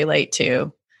that we relate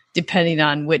to, depending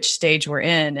on which stage we're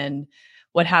in. And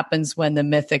what happens when the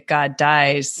mythic God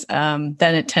dies, then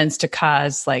it tends to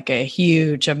cause like a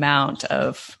huge amount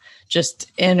of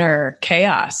just inner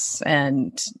chaos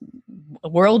and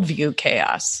worldview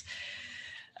chaos.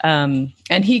 And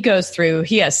he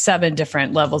has 7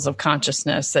 different levels of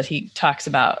consciousness that he talks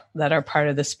about that are part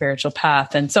of the spiritual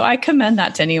path. And so I commend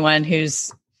that to anyone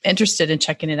who's interested in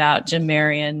checking it out. Jim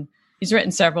Marion, he's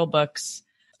written several books,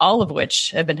 all of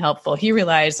which have been helpful. He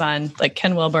relies on like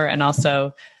Ken Wilber and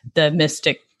also the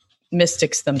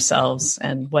mystics themselves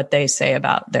and what they say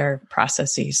about their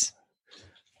processes.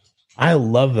 I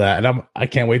love that. And I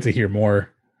can't wait to hear more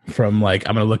from I'm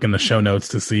going to look in the show notes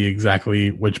to see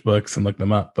exactly which books and look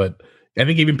them up. But I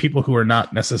think even people who are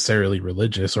not necessarily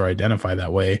religious or identify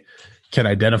that way can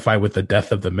identify with the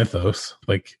death of the mythos,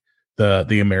 like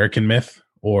the American myth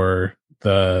or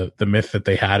the myth that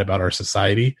they had about our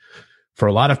society. For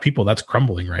a lot of people, that's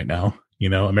crumbling right now. You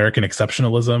know, American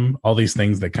exceptionalism, all these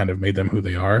things that kind of made them who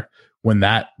they are. When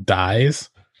that dies,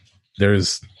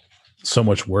 there's so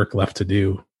much work left to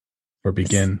do or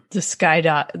begin. The sky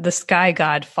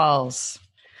god falls.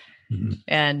 Mm-hmm.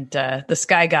 And the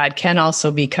sky god can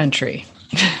also be country,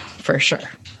 for sure.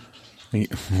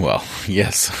 Well,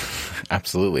 yes,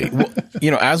 absolutely. Well,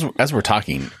 you know, as we're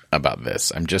talking about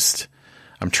this,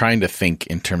 I'm trying to think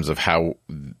in terms of how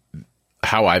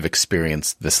I've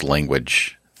experienced this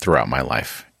language throughout my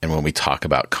life. And when we talk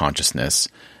about consciousness,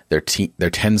 there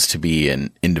tends to be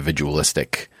an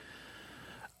individualistic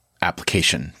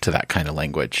application to that kind of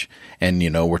language. And, you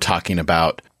know, we're talking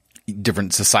about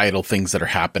different societal things that are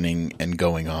happening and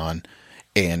going on,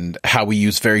 and how we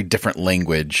use very different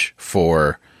language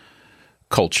for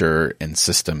culture and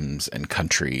systems and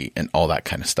country and all that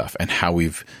kind of stuff, and how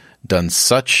we've done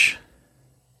such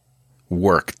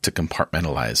work to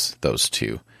compartmentalize those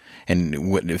two.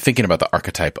 And thinking about the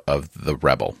archetype of the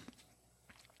rebel,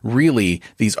 really,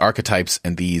 these archetypes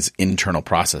and these internal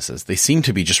processes, they seem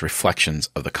to be just reflections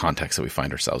of the context that we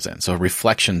find ourselves in. So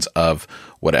reflections of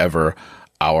whatever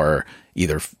our,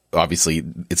 either, obviously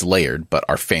it's layered, but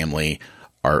our family,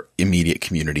 our immediate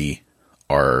community,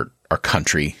 our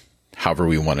country, however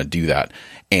we want to do that.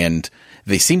 And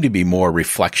they seem to be more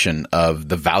reflection of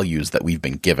the values that we've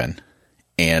been given,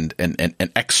 and an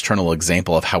external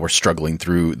example of how we're struggling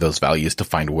through those values to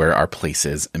find where our place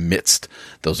is amidst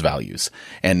those values.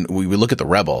 And we look at the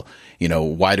rebel, you know,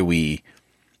 why do we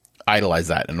idolize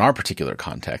that in our particular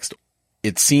context?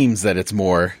 It seems that it's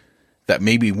more that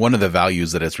maybe one of the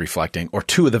values that it's reflecting, or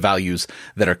two of the values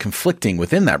that are conflicting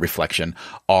within that reflection,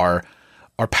 are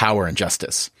power and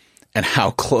justice, and how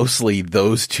closely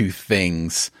those two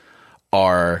things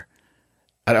are.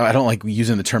 I don't like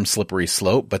using the term slippery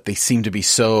slope, but they seem to be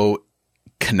so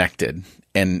connected,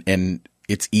 and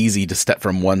it's easy to step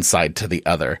from one side to the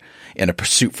other in a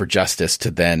pursuit for justice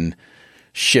to then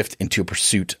shift into a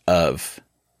pursuit of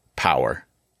power.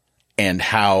 And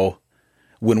how,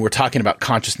 when we're talking about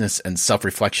consciousness and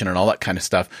self-reflection and all that kind of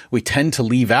stuff, we tend to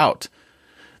leave out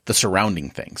the surrounding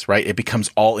things, right? It becomes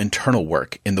all internal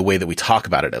work in the way that we talk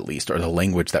about it, at least, or the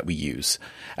language that we use,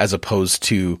 as opposed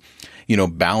to, you know,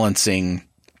 balancing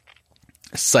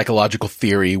psychological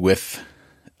theory with,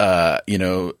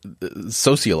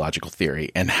 sociological theory,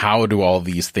 and how do all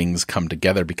these things come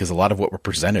together? Because a lot of what we're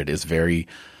presented is very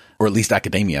or at least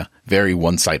academia, very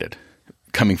one-sided,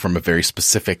 coming from a very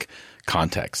specific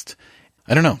context.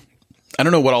 I don't know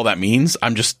what all that means.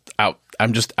 I'm just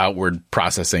outward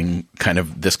processing kind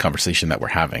of this conversation that we're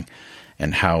having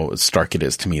and how stark it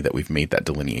is to me that we've made that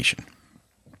delineation.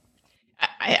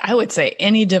 I would say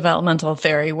any developmental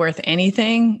theory worth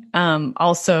anything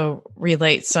also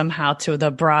relates somehow to the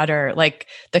broader, like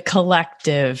the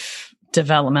collective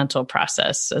developmental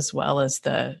process as well as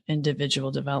the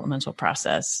individual developmental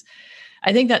process.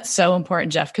 I think that's so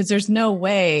important, Jeff, because there's no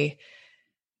way,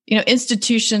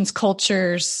 institutions,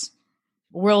 cultures,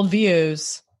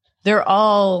 worldviews, they're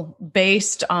all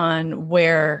based on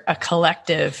where a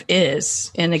collective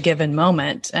is in a given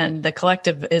moment. And the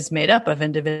collective is made up of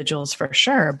individuals for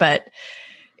sure. But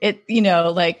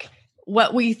like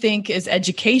what we think is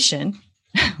education,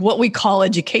 what we call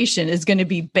education is going to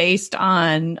be based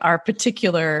on our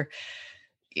particular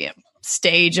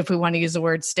stage, if we want to use the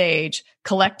word stage,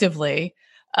 collectively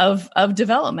of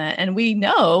development. And we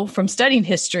know from studying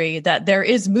history that there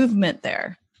is movement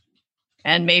there.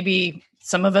 And maybe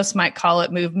some of us might call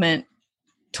it movement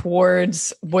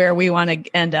towards where we want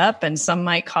to end up, and some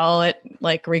might call it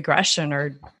like regression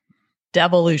or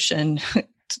devolution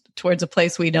towards a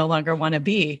place we no longer want to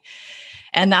be.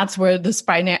 And that's where the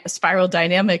spiral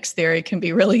dynamics theory can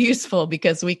be really useful,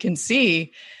 because we can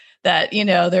see that,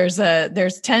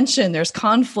 there's tension, there's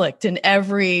conflict in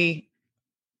every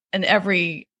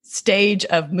stage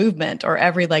of movement, or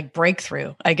every like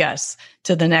breakthrough, I guess,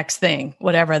 to the next thing,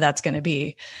 whatever that's going to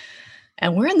be.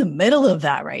 And we're in the middle of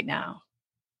that right now.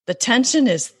 The tension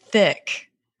is thick.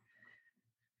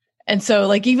 And so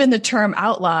like even the term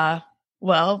outlaw,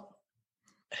 well,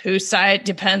 whose side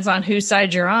depends on whose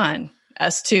side you're on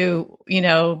as to,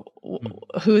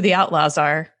 who the outlaws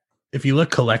are. If you look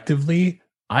collectively,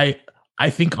 I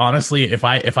think honestly, if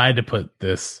I had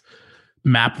to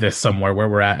map this somewhere where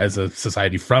we're at as a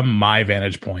society from my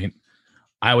vantage point,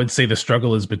 I would say the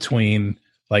struggle is between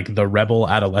like the rebel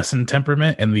adolescent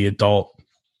temperament and the adult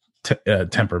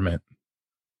temperament.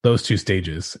 Those two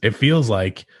stages. It feels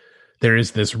like there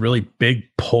is this really big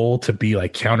pull to be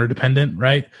like counter dependent,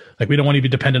 right? Like we don't want to be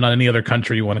dependent on any other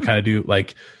country. You want to kind of do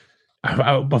like,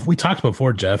 we talked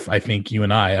before, Jeff, I think you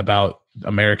and I, about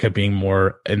America being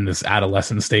more in this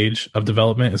adolescent stage of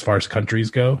development as far as countries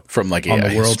go, from like a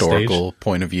historical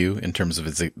point of view in terms of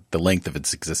the length of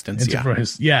its existence.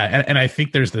 And I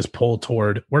think there's this pull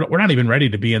toward we're not even ready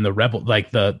to be in the rebel,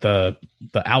 like the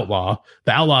outlaw.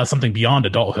 The outlaw is something beyond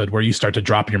adulthood, where you start to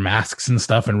drop your masks and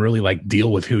stuff and really like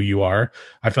deal with who you are.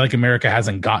 I feel like America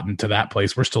hasn't gotten to that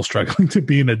place. We're still struggling to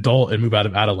be an adult and move out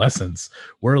of adolescence.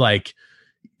 We're like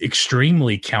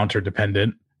extremely counter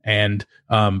dependent and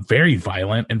very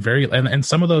violent and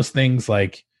some of those things,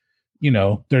 like,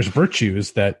 there's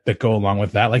virtues that go along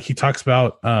with that. Like he talks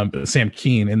about, Sam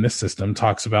Keen in this system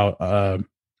talks about,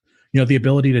 the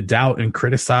ability to doubt and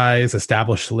criticize,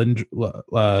 establish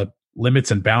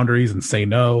limits and boundaries and say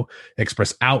no,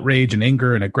 express outrage and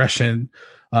anger and aggression.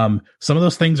 Some of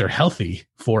those things are healthy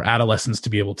for adolescents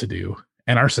to be able to do.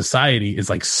 And our society is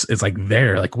like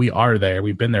there, like we are there.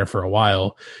 We've been there for a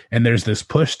while. And there's this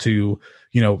push to,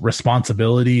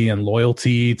 responsibility and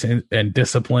loyalty and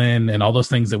discipline and all those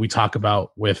things that we talk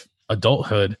about with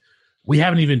adulthood. We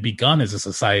haven't even begun as a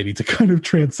society to kind of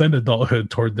transcend adulthood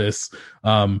toward this,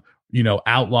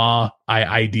 outlaw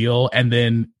ideal. And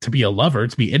then to be a lover,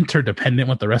 to be interdependent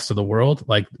with the rest of the world.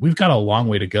 Like we've got a long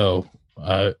way to go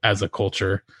as a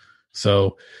culture.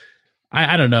 So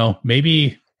I don't know,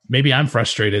 maybe I'm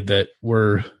frustrated that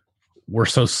we're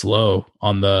so slow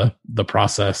on the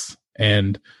process,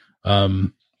 and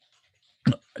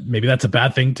maybe that's a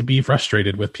bad thing to be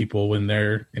frustrated with people when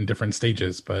they're in different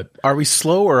stages. But are we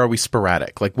slow or are we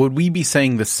sporadic? Like, would we be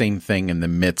saying the same thing in the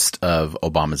midst of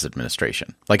Obama's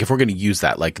administration? Like, if we're going to use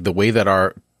that, like the way that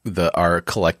our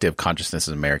collective consciousness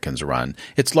as Americans run,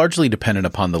 it's largely dependent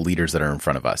upon the leaders that are in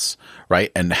front of us,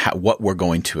 right? And what we're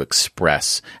going to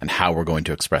express and how we're going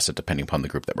to express it depending upon the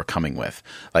group that we're coming with.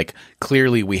 Like,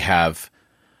 clearly we have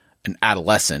an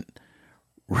adolescent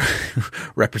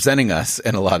representing us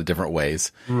in a lot of different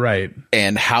ways. Right.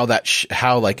 And how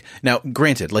now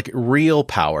granted, like real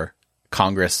power,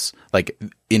 Congress, like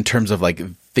in terms of like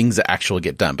things that actually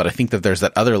get done. But I think that there's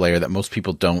that other layer that most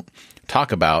people don't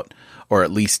talk about, or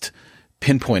at least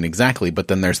pinpoint exactly. But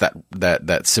then there's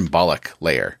that symbolic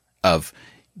layer of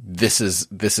this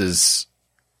is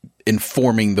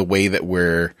informing the way that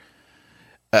we're,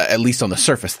 at least on the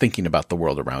surface, thinking about the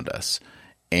world around us.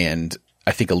 And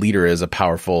I think a leader is a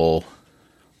powerful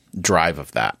drive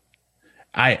of that.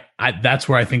 I that's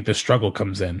where I think the struggle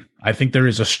comes in. I think there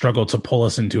is a struggle to pull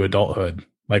us into adulthood.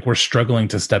 Like we're struggling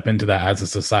to step into that as a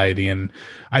society. And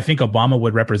I think Obama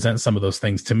would represent some of those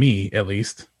things to me, at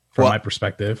least from my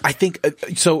perspective. I think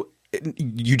so.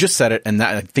 You just said it. And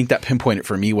I think that pinpointed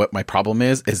for me what my problem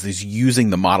is using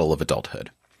the model of adulthood,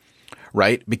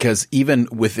 right? Because even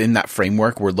within that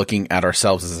framework, we're looking at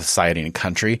ourselves as a society and a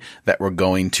country that we're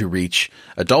going to reach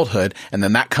adulthood. And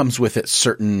then that comes with it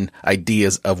certain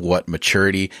ideas of what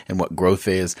maturity and what growth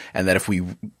is. And that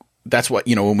that's what,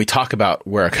 when we talk about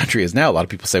where our country is now, a lot of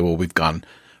people say, well, we've gone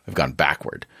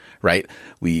backward, right?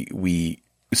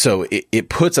 So it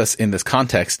puts us in this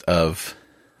context of,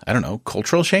 I don't know,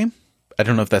 cultural shame. I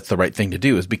don't know if that's the right thing to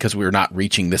do, is because we're not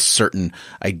reaching this certain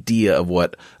idea of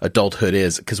what adulthood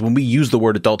is. Because when we use the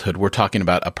word adulthood, we're talking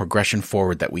about a progression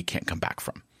forward that we can't come back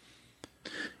from.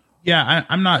 Yeah,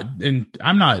 I'm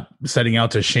not setting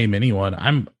out to shame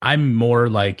anyone. I'm more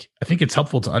like, I think it's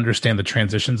helpful to understand the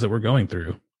transitions that we're going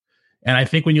through. And I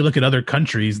think when you look at other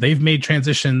countries, they've made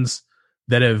transitions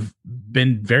that have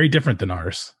been very different than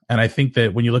ours. And I think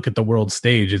that when you look at the world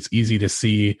stage, it's easy to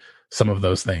see some of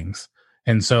those things.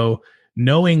 And so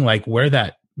knowing like where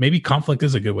that, maybe conflict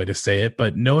is a good way to say it,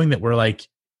 but knowing that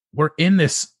we're in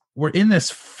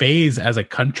this phase as a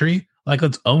country, like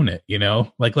let's own it,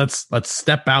 like let's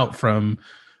step out from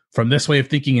this way of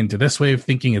thinking into this way of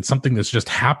thinking. It's something that's just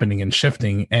happening and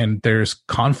shifting, and there's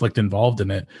conflict involved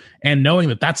in it. And knowing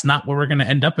that that's not where we're going to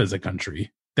end up as a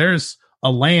country. There's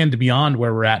a land beyond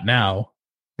where we're at now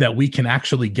that we can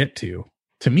actually get to.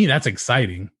 To me, that's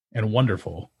exciting and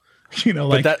wonderful.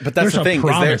 But that's the thing.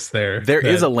 There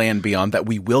is a land beyond that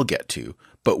we will get to.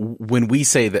 But when we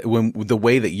say that, when the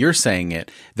way that you're saying it,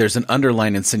 there's an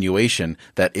underlying insinuation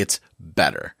that it's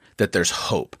better, that there's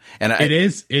hope. And it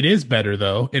is better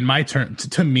though. In my turn,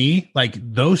 to me, like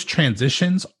those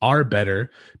transitions are better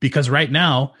because right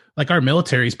now, like our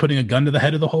military is putting a gun to the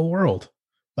head of the whole world.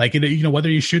 Like, whether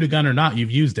you shoot a gun or not, you've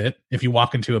used it. If you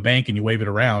walk into a bank and you wave it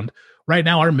around, right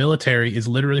now, our military is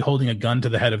literally holding a gun to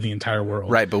the head of the entire world.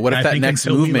 Right. But what if that next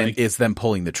movement is them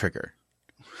pulling the trigger?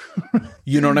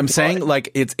 You know what I'm saying?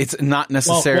 Like it's not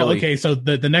necessarily. Well, okay. So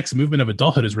the next movement of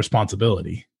adulthood is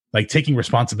responsibility, like taking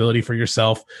responsibility for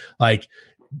yourself, like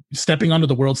stepping onto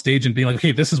the world stage and being like,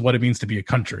 okay, this is what it means to be a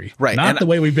country. Right. Not the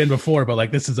way we've been before, but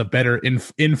like this is a better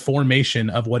information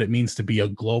of what it means to be a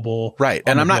global. Right.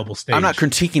 And I'm not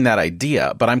critiquing that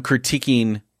idea, but I'm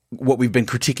critiquing what we've been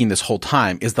critiquing this whole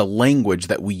time is the language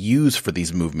that we use for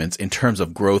these movements in terms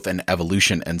of growth and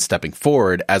evolution and stepping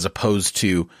forward, as opposed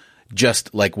to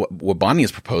just like what Bonnie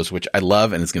has proposed, which I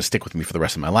love and is going to stick with me for the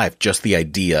rest of my life, just the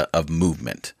idea of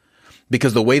movement.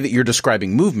 Because the way that you're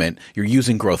describing movement, you're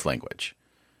using growth language.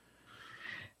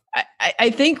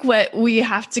 I think what we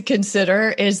have to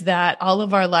consider is that all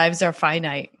of our lives are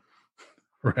finite.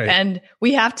 Right. And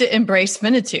we have to embrace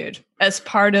finitude as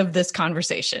part of this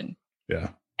conversation.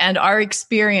 Yeah. And our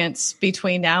experience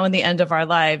between now and the end of our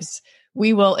lives,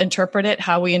 we will interpret it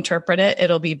how we interpret it.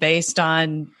 It'll be based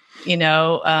on,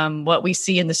 what we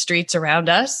see in the streets around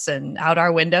us and out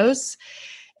our windows.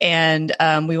 And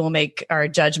we will make our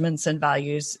judgments and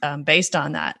values based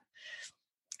on that.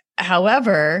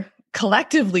 However,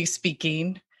 collectively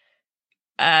speaking,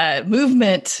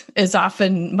 movement is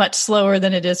often much slower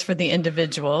than it is for the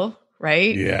individual,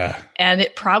 right? Yeah. And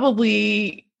it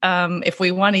probably, if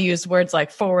we want to use words like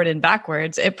forward and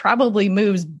backwards, it probably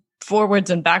moves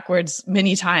forwards and backwards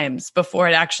many times before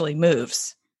it actually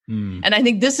moves. And I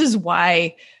think this is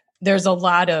why there's a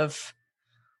lot of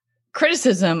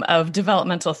criticism of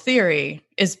developmental theory,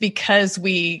 is because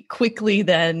we quickly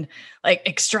then like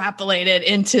extrapolate it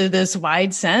into this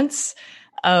wide sense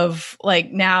of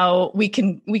like, now we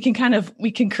can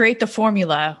create the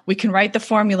formula, we can write the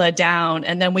formula down,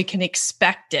 and then we can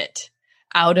expect it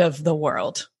out of the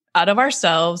world, out of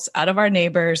ourselves, out of our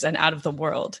neighbors, and out of the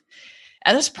world.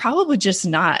 And that's probably just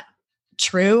not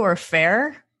true or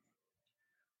fair.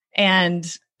 And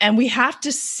we have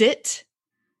to sit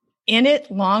in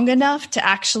it long enough to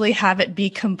actually have it be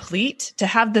complete, to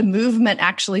have the movement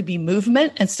actually be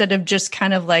movement instead of just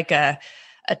kind of like a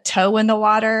toe in the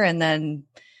water. And then,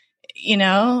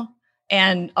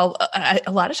 and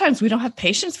a lot of times we don't have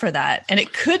patience for that. And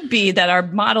it could be that our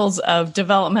models of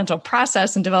developmental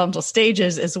process and developmental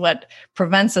stages is what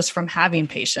prevents us from having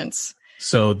patience.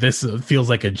 So this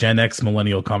feels like a Gen X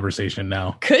millennial conversation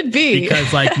now. Could be.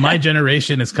 Because like my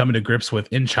generation is coming to grips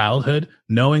with in childhood,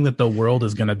 knowing that the world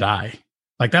is going to die.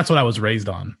 Like that's what I was raised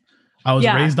on. I was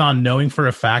raised on knowing for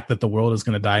a fact that the world is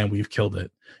going to die and we've killed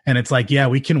it. And it's like, yeah,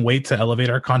 we can wait to elevate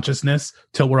our consciousness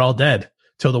till we're all dead,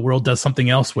 till the world does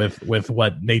something else with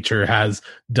what nature has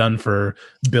done for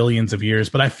billions of years.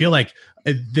 But I feel like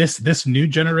these new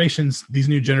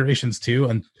generations too,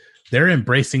 and they're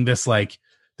embracing this like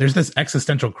there's this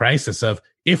existential crisis of,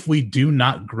 if we do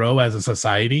not grow as a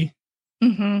society,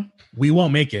 we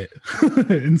won't make it.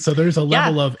 And so there's a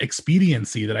level of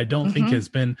expediency that I don't think has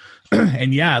been,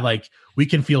 and like, we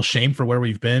can feel shame for where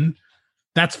we've been.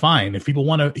 That's fine. If people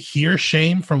want to hear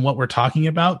shame from what we're talking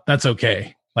about, that's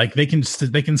okay. Like, they can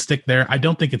stick there. I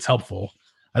don't think it's helpful.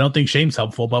 I don't think shame's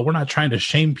helpful, but we're not trying to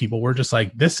shame people. We're just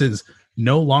like, this is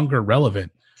no longer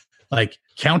relevant. Like,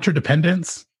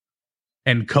 counterdependence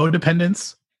and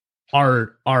codependence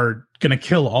are going to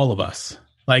kill all of us.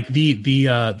 Like, the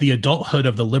adulthood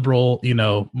of the liberal,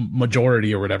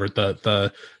 majority or whatever,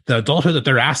 the adulthood that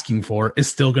they're asking for is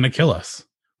still going to kill us.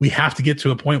 We have to get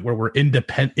to a point where we're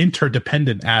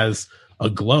interdependent as a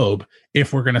globe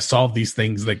if we're going to solve these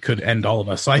things that could end all of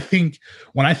us. So I think,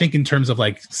 when I think in terms of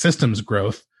like systems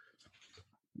growth,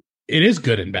 it is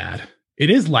good and bad. It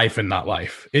is life and not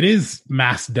life. It is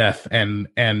mass death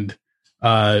and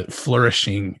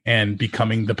flourishing and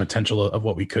becoming the potential of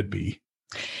what we could be.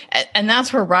 And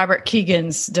that's where Robert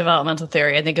Kegan's developmental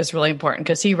theory, I think, is really important,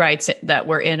 because he writes that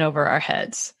we're in over our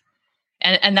heads.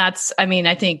 And that's, I mean,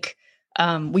 I think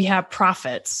we have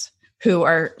prophets who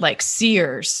are like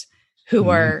seers, who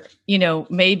are,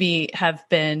 maybe have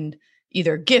been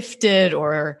either gifted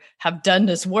or have done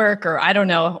this work, or I don't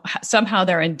know, somehow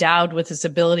they're endowed with this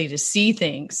ability to see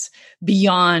things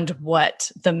beyond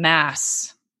what the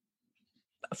mass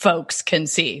folks can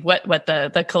see, what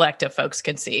the collective folks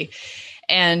can see.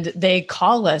 And they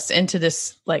call us into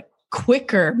this like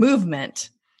quicker movement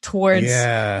towards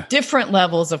different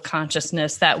levels of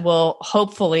consciousness that will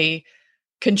hopefully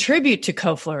contribute to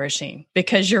co-flourishing,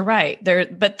 because you're right there,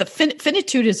 but the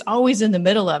finitude is always in the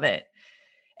middle of it.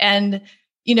 And,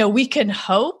 we can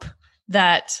hope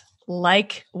that,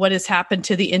 like what has happened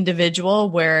to the individual,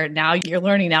 where now you're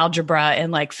learning algebra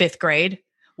in like 5th grade,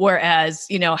 whereas,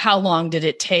 how long did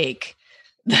it take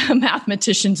the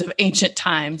mathematicians of ancient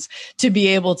times to be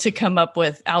able to come up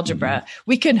with algebra?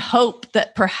 We can hope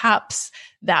that perhaps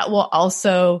that will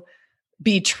also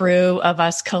be true of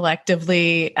us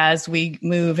collectively as we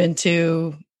move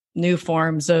into new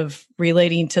forms of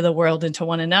relating to the world and to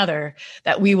one another,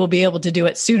 that we will be able to do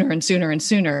it sooner and sooner and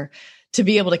sooner, to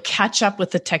be able to catch up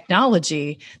with the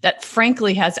technology that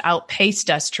frankly has outpaced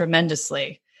us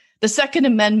tremendously. The Second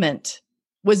Amendment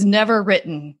was never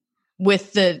written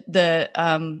with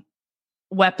the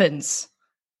weapons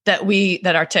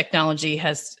that our technology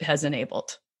has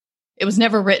enabled. It was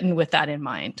never written with that in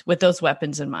mind, with those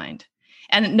weapons in mind.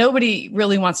 And nobody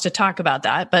really wants to talk about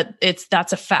that, but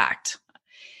that's a fact.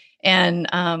 And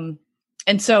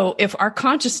so if our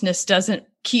consciousness doesn't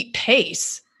keep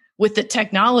pace with the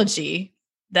technology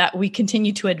that we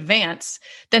continue to advance,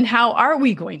 then how are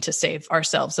we going to save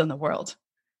ourselves in the world?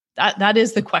 That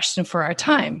is the question for our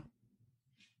time.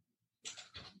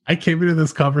 I came into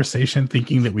this conversation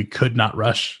thinking that we could not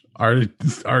rush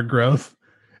our growth.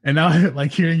 And now,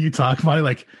 like, hearing you talk about it,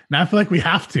 like, now I feel like we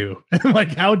have to.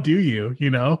 Like, how do you,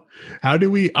 how do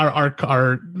we,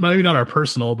 our maybe not our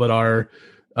personal, but our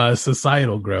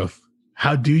societal growth?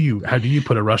 How do you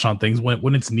put a rush on things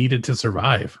when it's needed to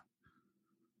survive?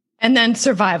 And then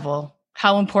survival.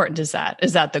 How important is that?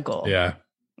 Is that the goal? Yeah.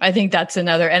 I think that's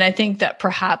another. And I think that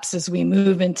perhaps as we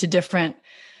move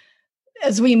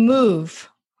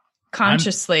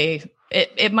consciously,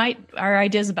 our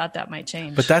ideas about that might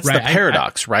change. But that's the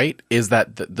paradox, right? Is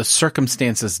that the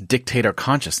circumstances dictate our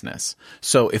consciousness.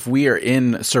 So if we are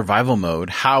in survival mode,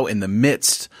 how in the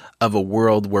midst of a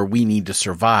world where we need to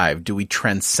survive, do we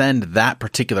transcend that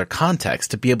particular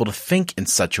context to be able to think in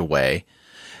such a way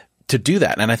to do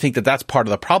that? And I think that that's part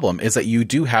of the problem, is that you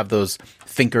do have those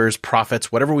thinkers,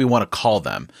 prophets, whatever we want to call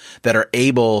them, that are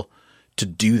able to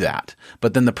do that.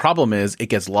 But then the problem is it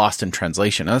gets lost in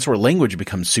translation. And that's where language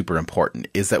becomes super important,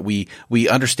 is that we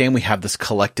understand we have this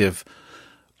collective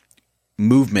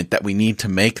movement that we need to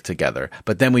make together,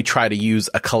 but then we try to use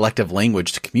a collective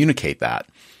language to communicate that,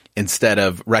 instead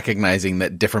of recognizing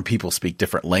that different people speak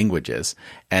different languages.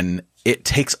 And it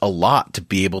takes a lot to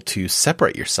be able to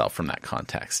separate yourself from that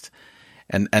context.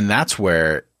 And that's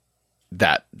where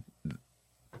that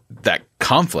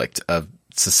conflict of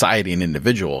society and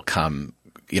individual come,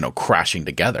 crashing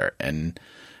together and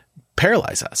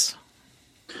paralyze us.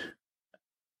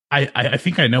 I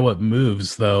think I know what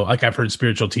moves, though. Like, I've heard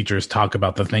spiritual teachers talk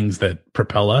about the things that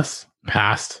propel us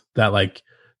past that, like,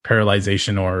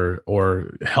 paralyzation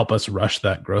or help us rush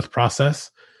that growth process.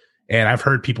 And I've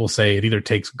heard people say it either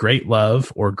takes great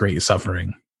love or great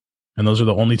suffering. And those are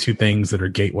the only two things that are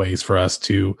gateways for us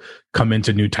to come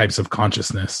into new types of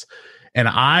consciousness. And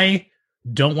I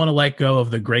don't want to let go of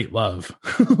the great love.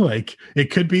 Like,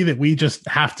 it could be that we just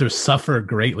have to suffer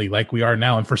greatly like we are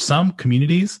now. And for some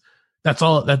communities, that's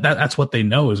all that's what they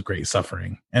know is great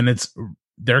suffering. And it's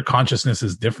their consciousness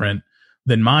is different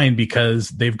than mine because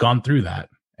they've gone through that.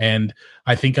 And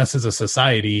I think us as a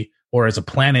society or as a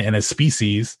planet and as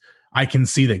species, I can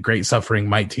see that great suffering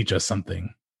might teach us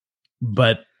something.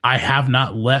 But I have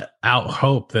not let out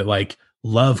hope that like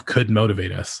love could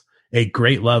motivate us. A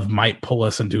great love might pull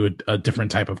us into a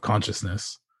different type of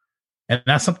consciousness. And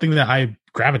that's something that I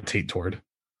gravitate toward.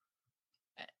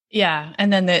 Yeah.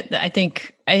 And then I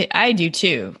think I do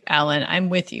too, Alan. I'm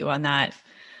with you on that.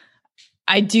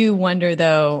 I do wonder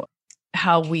though,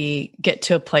 how we get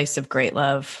to a place of great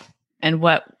love and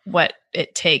what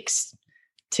it takes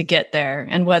to get there,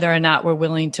 and whether or not we're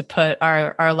willing to put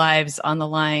our lives on the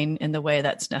line in the way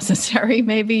that's necessary,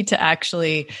 maybe to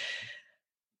actually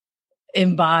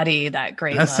embody that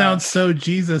great love. That sounds so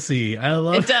Jesus-y. I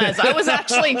love it. It does. I was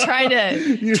actually trying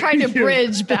to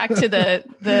bridge back to the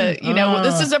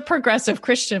this is a progressive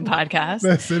Christian podcast.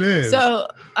 Yes, it is. So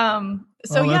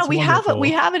yeah, we wonderful.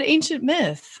 have an ancient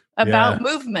myth about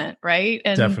movement, right?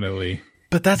 And definitely.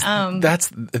 But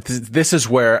this is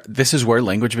where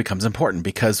language becomes important,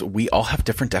 because we all have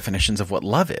different definitions of what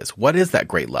love is. What is that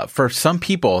great love? For some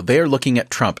people, they are looking at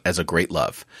Trump as a great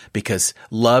love, because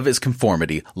love is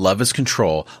conformity, love is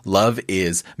control, love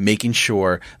is making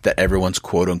sure that everyone's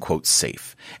quote unquote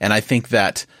safe. And I think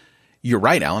that you're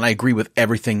right, Alan. I agree with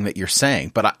everything that you're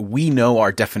saying, but we know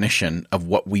our definition of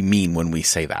what we mean when we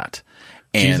say that.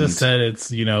 And Jesus said it's,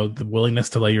 the willingness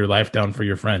to lay your life down for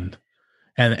your friend.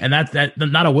 And that's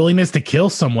not a willingness to kill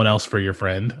someone else for your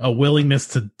friend, a willingness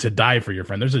to die for your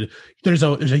friend. There's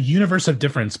a universe of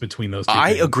difference between those two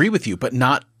I things. agree with you, but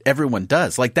not everyone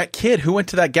does. Like that kid who went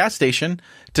to that gas station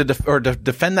to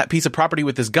defend that piece of property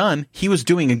with his gun, he was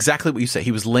doing exactly what you say.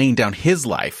 He was laying down his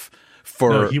life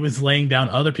he was laying down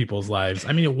other people's lives.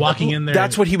 I mean, walking in there.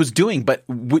 That's what he was doing. But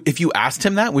if you asked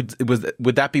him that,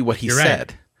 would that be what he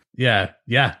said? Right.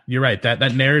 Yeah, you're right.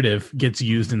 That narrative gets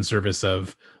used in service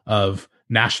of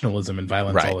nationalism and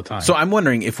violence all the time. So I'm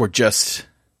wondering if we're just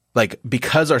like,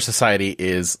 because our society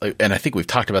is, and I think we've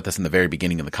talked about this in the very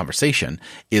beginning of the conversation,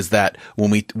 is that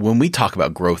when we talk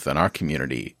about growth in our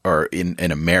community or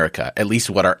in America, at least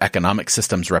what our economic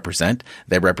systems represent,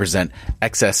 they represent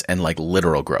excess and like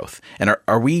literal growth. And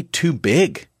are we too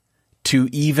big to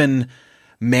even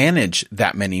manage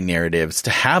that many narratives to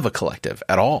have a collective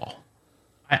at all?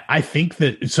 I think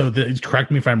that,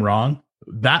 correct me if I'm wrong,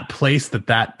 that place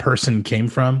that person came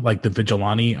from, like the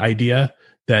vigilante idea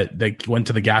that they went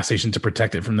to the gas station to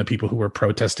protect it from the people who were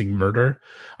protesting murder,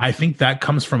 I think that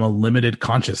comes from a limited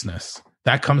consciousness.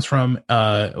 That comes from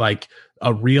like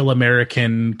a real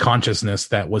American consciousness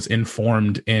that was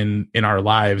informed in our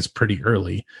lives pretty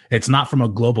early. It's not from a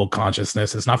global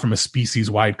consciousness. It's not from a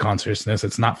species-wide consciousness.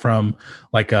 It's not from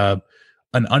like an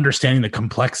understanding the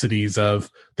complexities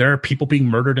of there are people being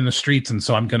murdered in the streets. And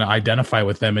so I'm going to identify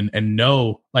with them and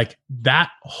know like that.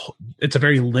 It's a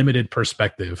very limited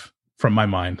perspective from my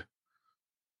mind.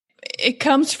 It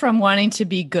comes from wanting to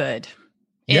be good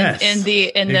in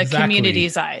the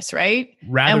community's eyes, right?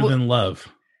 Rather than love.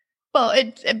 Well,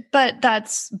 but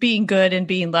that's being good and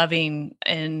being loving.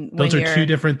 And those are two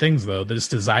different things though. This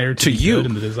desire to be good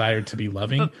and the desire to be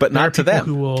loving, but not to them.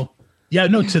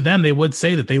 To them, they would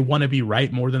say that they want to be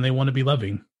right more than they want to be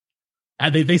loving.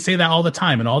 And they say that all the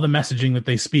time in all the messaging that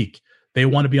they speak. They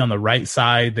want to be on the right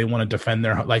side. They want to defend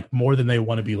their like more than they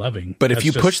want to be loving. But if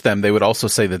you push them, they would also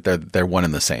say that they're one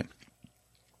and the same.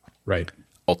 Right.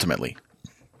 Ultimately.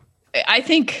 I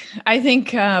think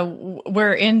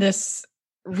we're in this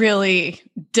really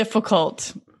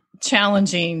difficult,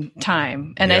 challenging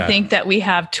time. And I think that we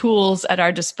have tools at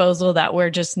our disposal that we're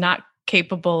just not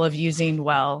capable of using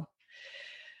well.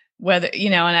 Whether,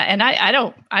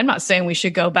 I'm not saying we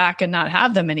should go back and not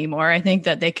have them anymore. I think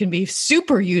that they can be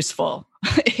super useful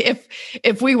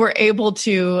if we were able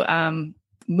to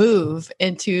move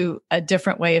into a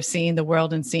different way of seeing the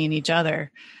world and seeing each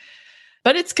other.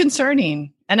 But it's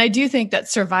concerning. And I do think that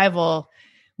survival,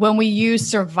 when we use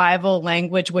survival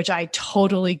language, which I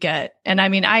totally get. And I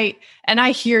mean, I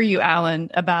hear you,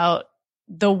 Alan, about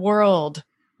the world,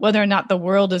 whether or not the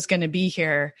world is going to be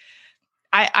here.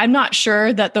 I'm not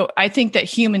sure that I think that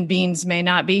human beings may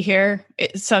not be here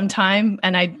sometime.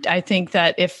 And I think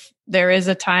that if there is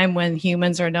a time when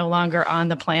humans are no longer on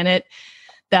the planet,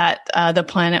 that the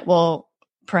planet will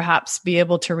perhaps be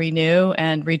able to renew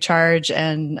and recharge,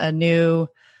 and a new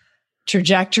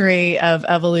trajectory of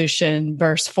evolution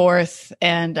burst forth.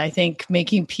 And I think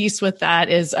making peace with that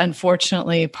is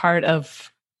unfortunately part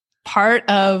of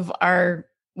our,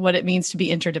 what it means to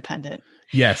be interdependent.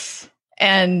 Yes.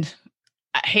 And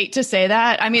I hate to say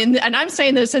that. I mean, and I'm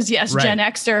saying this as Gen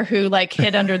Xer who like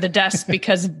hid under the desk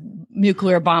because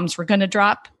nuclear bombs were going to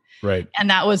drop. Right. And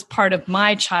that was part of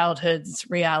my childhood's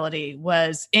reality,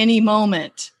 was any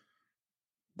moment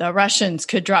the Russians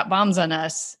could drop bombs on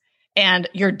us and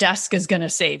your desk is going to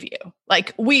save you.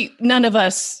 Like none of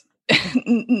us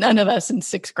in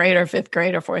sixth grade or fifth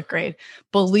grade or fourth grade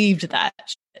believed that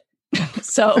shit.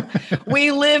 So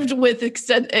we lived with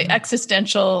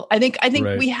existential. I think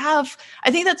Right.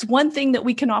 I think that's one thing that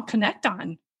we can all connect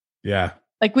on. Yeah.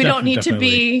 Like we don't need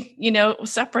Definitely. to be,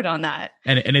 separate on that.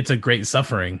 And it's a great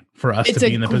suffering for us It's to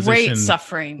be in the a great position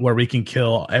suffering where we can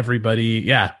kill everybody.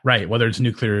 Yeah, right. Whether it's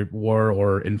nuclear war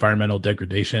or environmental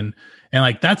degradation. And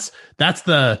like,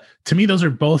 to me, those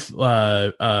are both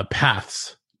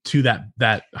paths to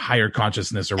that higher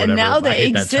consciousness or whatever. And now they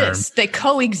exist. exist. They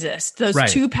coexist. Those Right.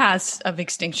 two paths of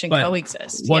extinction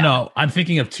coexist. Well, no, I'm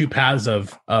thinking of two paths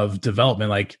of development,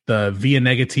 like the via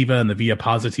negativa and the via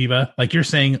positiva. Like you're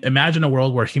saying, imagine a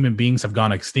world where human beings have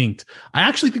gone extinct. I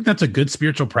actually think that's a good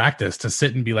spiritual practice to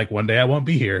sit and be like, one day I won't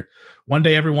be here. One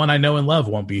day everyone I know and love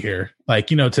won't be here. Like,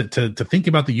 to think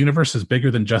about the universe as bigger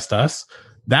than just us.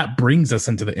 That brings us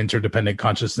into the interdependent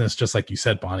consciousness, just like you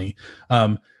said, Bonnie.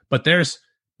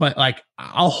 But like,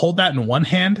 I'll hold that in one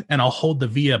hand and I'll hold the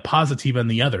via positiva in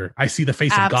the other. I see the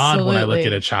face of God when I look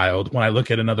at a child, when I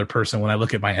look at another person, when I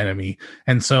look at my enemy.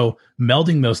 And so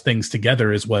melding those things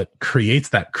together is what creates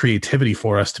that creativity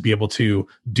for us to be able to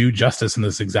do justice in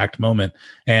this exact moment.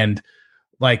 And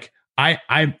like,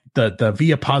 the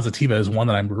via positiva is one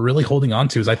that I'm really holding on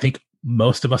to, is I think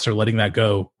most of us are letting that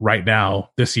go right now,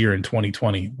 this year in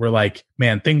 2020. We're like,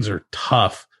 man, things are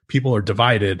tough. People are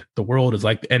divided. The world is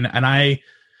like, and I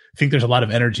think there's a lot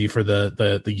of energy for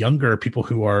the younger people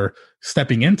who are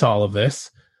stepping into all of this.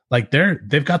 Like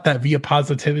they've got that via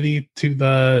positivity to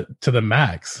the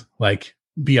max, like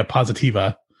via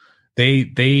positiva.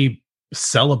 They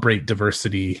celebrate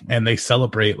diversity and they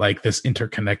celebrate like this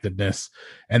interconnectedness,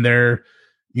 and they're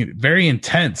very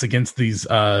intense against these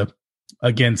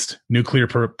against nuclear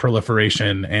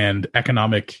proliferation and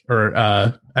economic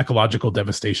or ecological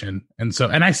devastation.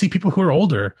 And I see people who are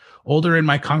older in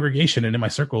my congregation and in my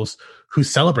circles who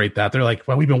celebrate that. They're like,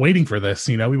 well, we've been waiting for this,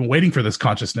 we've been waiting for this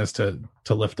consciousness to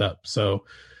lift up. So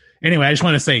anyway, I just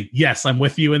want to say, yes, I'm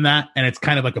with you in that. And it's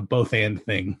kind of like a both and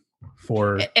thing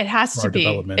for it has to be.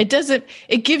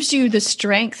 It gives you the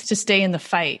strength to stay in the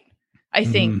fight. I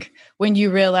think when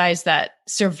you realize that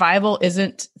survival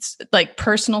isn't like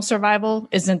personal survival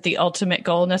isn't the ultimate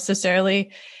goal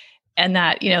necessarily. And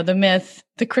that,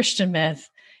 the Christian myth,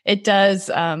 it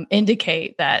does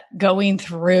indicate that going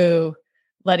through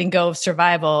letting go of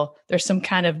survival, there's some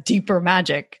kind of deeper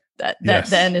magic that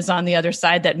then is on the other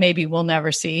side that maybe we'll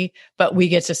never see, but we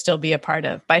get to still be a part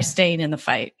of by staying in the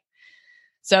fight.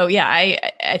 So yeah,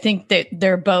 I think that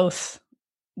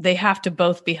they have to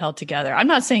both be held together. I'm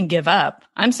not saying give up.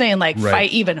 I'm saying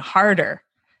fight even harder,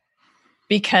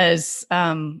 because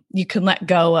you can let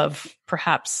go of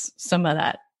perhaps some of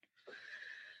that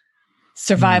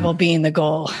survival being the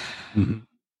goal. Mm-hmm.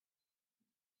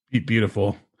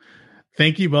 Beautiful.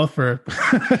 Thank you both for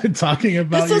talking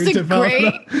about this was your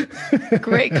a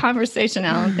great conversation,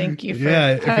 Alan. Thank you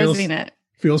for posing it.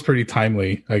 Feels pretty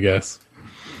timely, I guess.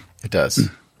 It does.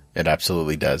 It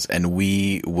absolutely does. And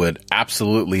we would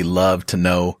absolutely love to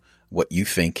know what you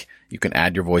think. You can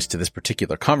add your voice to this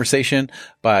particular conversation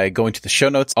by going to the show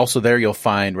notes. Also there, you'll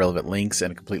find relevant links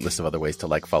and a complete list of other ways to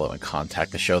like, follow, and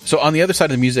contact the show. So on the other side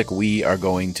of the music, we are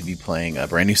going to be playing a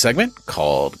brand new segment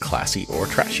called Classy or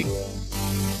Trashy.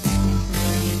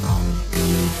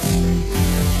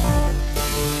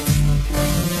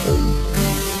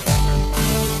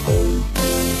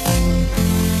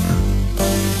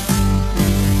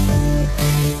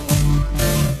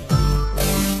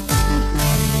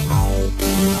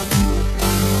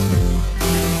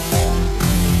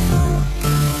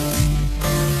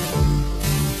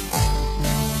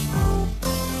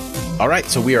 All right,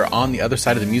 so we are on the other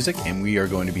side of the music, and we are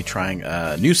going to be trying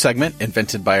a new segment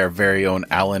invented by our very own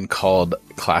Alan called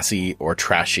Classy or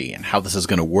Trashy. And how this is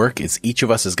going to work is each of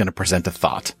us is going to present a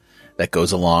thought that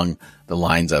goes along the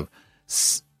lines of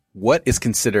what is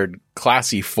considered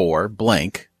classy for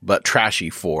blank, but trashy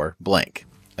for blank.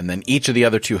 And then each of the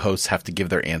other two hosts have to give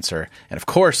their answer. And of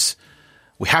course,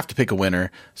 we have to pick a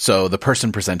winner, so the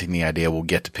person presenting the idea will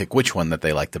get to pick which one that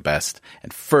they like the best,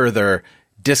 and further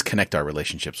disconnect our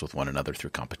relationships with one another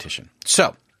through competition.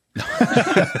 So,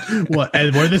 well,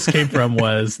 and where this came from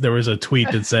was there was a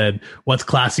tweet that said, "What's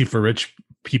classy for rich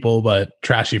people but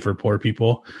trashy for poor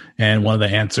people?" And one of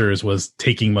the answers was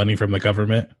taking money from the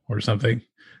government or something,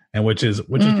 and which is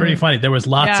pretty funny. There was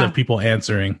lots of people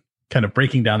answering, kind of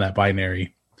breaking down that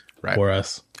binary for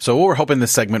us. So what we're hoping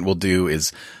this segment will do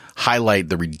is highlight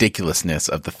the ridiculousness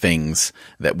of the things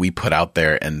that we put out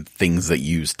there and things that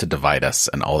use to divide us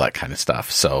and all that kind of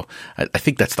stuff. So I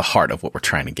think that's the heart of what we're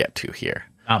trying to get to here.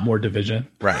 Not more division.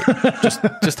 Right.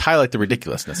 just highlight the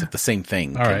ridiculousness of the same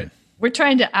thing. All right. We're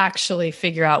trying to actually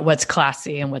figure out what's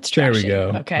classy and what's trashy. There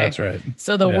we go. Okay. That's right.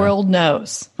 So the world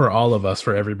knows. For all of us,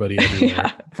 for everybody,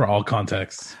 everywhere, for all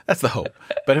contexts. That's the hope.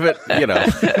 But if it,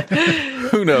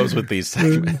 who knows with these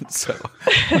segments.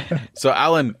 So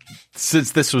Alan,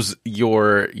 since this was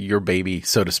your baby,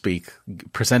 so to speak,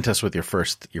 present us with your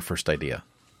first idea.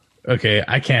 Okay.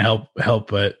 I can't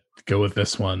help but go with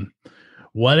this one.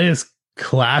 What is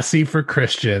classy for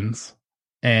Christians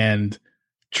and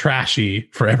trashy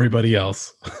for everybody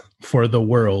else, for the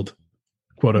world,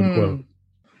 quote unquote?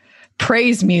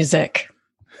 Praise music.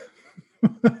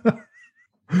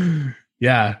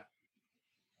 Yeah,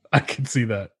 I can see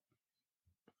that.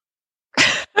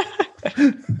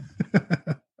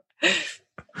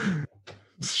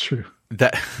 It's true.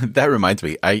 That reminds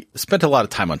me, I spent a lot of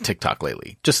time on TikTok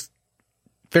lately, just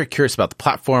very curious about the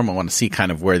platform. I want to see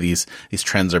kind of where these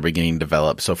trends are beginning to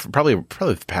develop. So for probably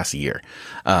the past year.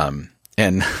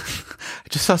 And I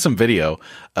just saw some video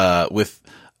with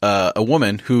a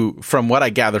woman who, from what I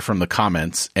gather from the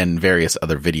comments and various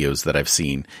other videos that I've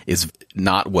seen, is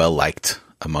not well liked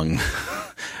among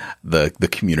the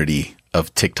community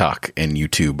of TikTok and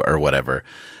YouTube or whatever.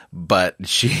 But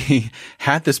she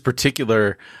had this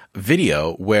particular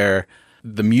video where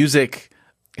the music,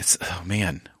 it's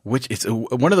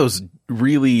one of those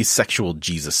really sexual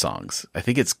Jesus songs. I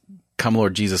think it's Come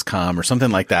Lord Jesus Come or something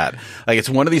like that. Like, it's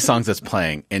one of these songs that's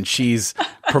playing and she's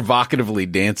provocatively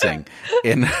dancing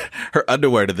in her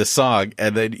underwear to this song.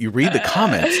 And then you read the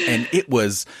comments and it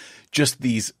was just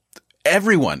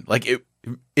everyone, like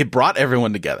it brought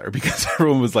everyone together because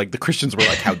everyone was like, the Christians were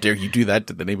like, how dare you do that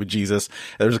to the name of Jesus?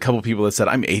 And there was a couple of people that said,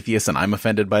 I'm atheist and I'm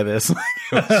offended by this. It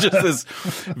was just this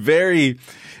very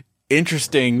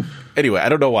interesting. Anyway, I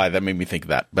don't know why that made me think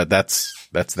that, but that's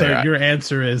there. So your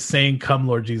answer is saying "Come,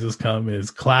 Lord Jesus, come"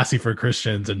 is classy for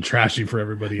Christians and trashy for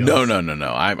everybody else. No.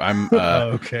 I'm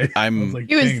okay. I'm like,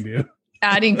 he was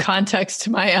adding context to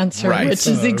my answer, right, which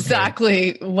is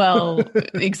exactly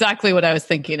what I was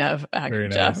thinking of. Very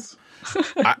Jeff. nice.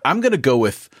 I'm gonna go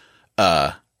with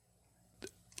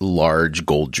large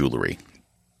gold jewelry,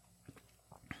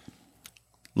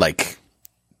 like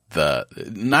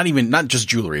not just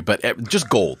jewelry, but just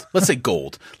gold. Let's say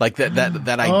gold, like that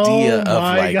idea of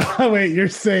like. God, wait, you're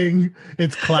saying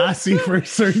it's classy for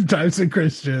certain types of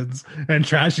Christians and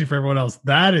trashy for everyone else?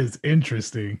 That is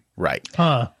interesting, right?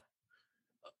 Huh?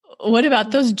 What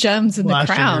about those gems in the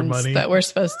crowns that we're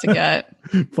supposed to get?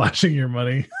 Flashing your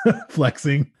money,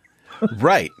 flexing.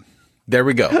 Right. There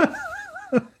we go.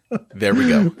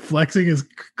 Flexing is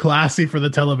classy for the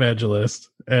televangelist,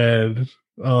 and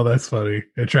oh, that's funny.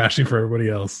 And trashy for everybody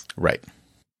else. Right.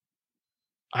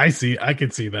 I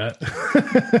can see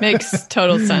that. Makes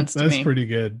total sense to me. That's pretty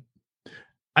good.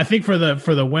 I think for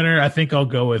the winner, I think I'll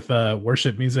go with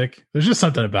worship music. There's just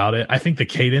something about it. I think the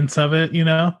cadence of it,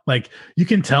 like you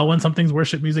can tell when something's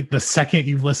worship music the second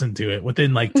you've listened to it,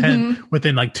 within like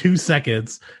 2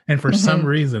 seconds. And for some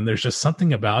reason, there's just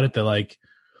something about it that, like,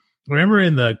 remember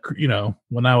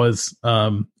when I was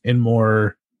in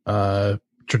more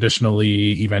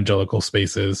traditionally evangelical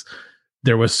spaces,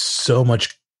 there was so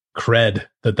much cred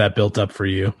that built up for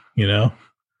you,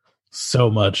 so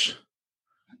much.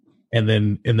 And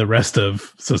then in the rest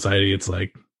of society, it's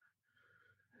like,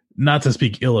 not to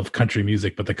speak ill of country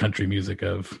music, but the country music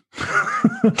of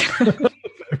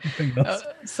everything else.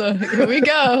 So here we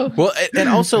go. Well, and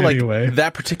also anyway. Like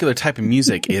that particular type of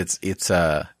music, it's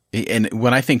and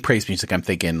when I think praise music, I'm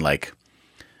thinking like,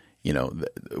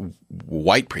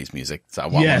 white praise music. So I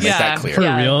want to make that clear. For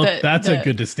real. That's a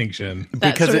good distinction.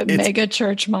 Because it's mega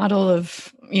church model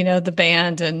of, the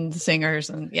band and the singers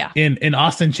and In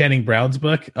Austin Channing Brown's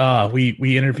book,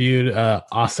 we interviewed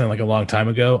Austin like a long time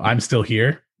ago. I'm Still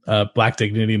Here. Black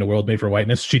Dignity in a World Made for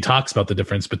Whiteness. She talks about the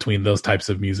difference between those types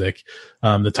of music,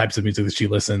 the types of music that she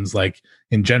listens, like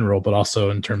in general, but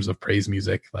also in terms of praise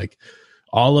music. Like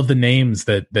all of the names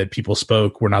that people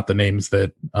spoke were not the names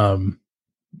that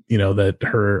that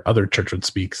her other church would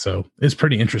speak. So it's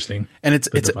pretty interesting. And it's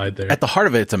at the heart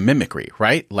of it, it's a mimicry,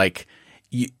 right? Like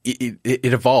it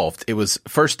evolved. It was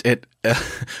first it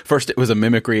was a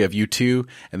mimicry of U2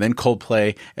 and then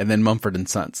Coldplay and then Mumford and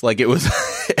Sons. Like it was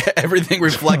everything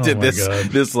reflected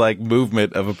this like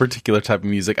movement of a particular type of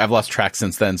music. I've lost track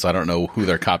since then, so I don't know who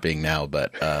they're copying now,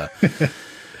 but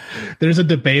there's a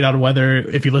debate on whether,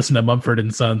 if you listen to Mumford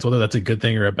and Sons, whether that's a good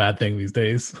thing or a bad thing these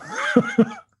days.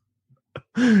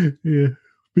 Yeah,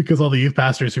 because all the youth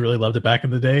pastors who really loved it back in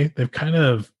the day, they've kind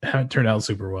of haven't turned out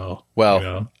super well. Well, you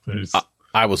know?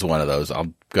 I was one of those.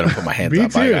 I'm going to put my hands Me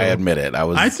up. too. I admit it.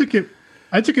 I took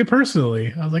it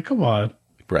personally. I was like, come on.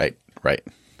 Right.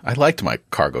 I liked my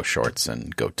cargo shorts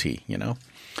and goatee, you know?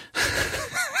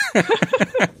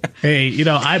 Hey, you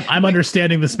know, I'm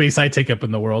understanding the space I take up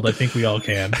in the world. I think we all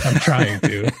can. I'm trying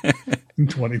to in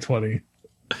 2020.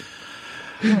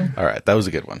 All right. That was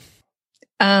a good one.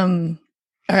 All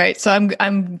right. So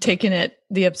I'm taking it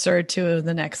the absurd to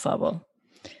the next level.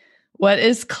 What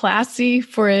is classy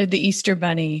for the Easter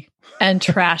Bunny and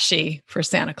trashy for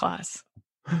Santa Claus?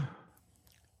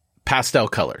 Pastel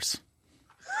colors.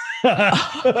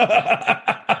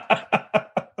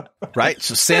 Right?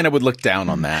 So Santa would look down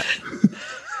on that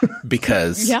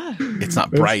because it's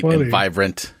not bright and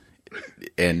vibrant.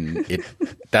 And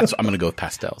I'm going to go with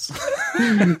pastels.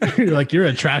 You're like, you're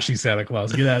a trashy Santa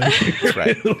Claus. Get out of here. That's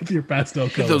right. With your pastel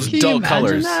colors. Those Can dull you imagine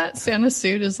colors. that? Santa's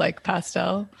suit is like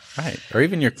pastel. Right. Or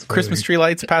even your Christmas tree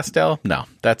lights pastel. No,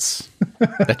 that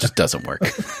just doesn't work.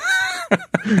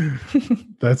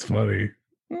 That's funny.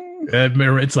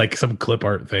 It's like some clip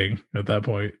art thing at that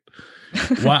point.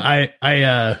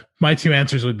 My two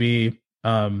answers would be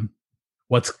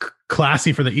what's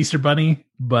classy for the Easter Bunny,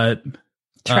 but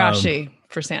trashy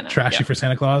for Santa. Trashy for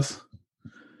Santa Claus.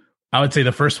 I would say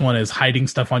the first one is hiding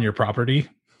stuff on your property,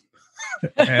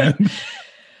 and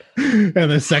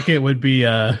the second would be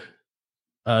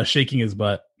shaking his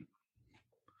butt.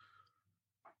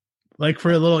 Like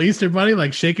for a little Easter Bunny,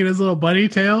 like shaking his little bunny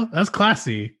tail, that's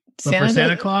classy. But for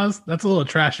Santa Claus, that's a little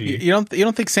trashy. You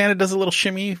don't think Santa does a little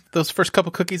shimmy those first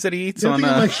couple cookies that he eats? You don't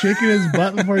think he's like shaking his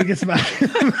butt before he gets back?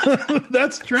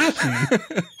 That's trashy.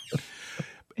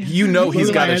 You know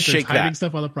he's got to shake that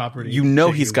stuff on the property. You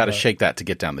know he's got to shake that to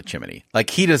get down the chimney.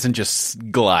 Like he doesn't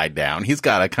just glide down. He's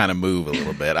got to kind of move a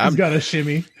little bit. He's got to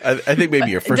shimmy. I think maybe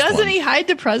your first. Doesn't he hide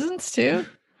the presents too?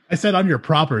 I said on your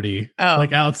property,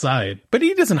 like outside. But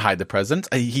he doesn't hide the presents.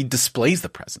 He displays the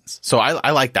presents. So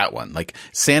I like that one. Like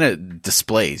Santa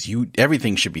displays.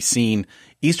 Everything should be seen.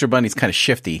 Easter Bunny's kind of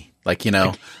shifty. Like, you know,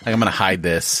 like I'm going to hide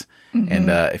this. Mm-hmm.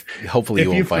 And hopefully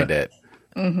you won't find it.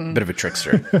 Mm-hmm. Bit of a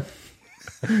trickster.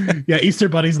 Yeah, Easter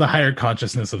Bunny's the higher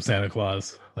consciousness of Santa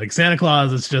Claus. Like Santa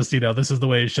Claus, it's just, you know, this is the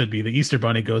way it should be. The Easter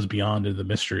Bunny goes beyond into the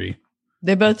mystery.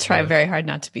 They both try very hard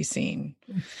not to be seen.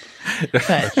 But.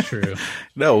 That's true.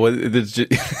 No, that's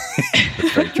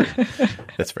very true.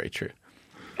 That's very true.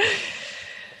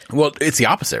 Well, it's the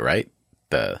opposite, right?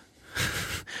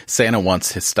 Santa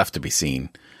wants his stuff to be seen,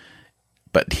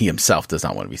 but he himself does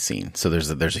not want to be seen. So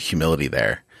there's a humility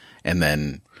there. And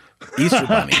then Easter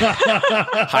Bunny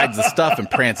hides the stuff and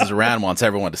prances around, wants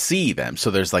everyone to see them. So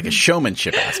there's like a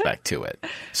showmanship aspect to it.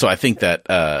 So I think that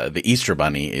the Easter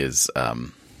Bunny is,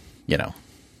 you know,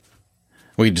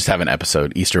 we could just have an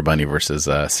episode, Easter Bunny versus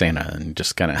Santa, and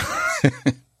just kind of.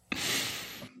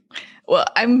 Well,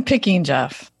 I'm picking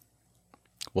Jeff.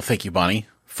 Well, thank you, Bonnie,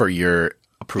 for your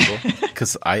approval,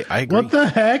 because I agree. What the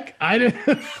heck? I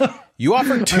didn't. You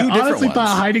offered two different ones. I honestly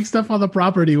thought hiding stuff on the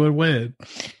property would win.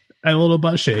 And a little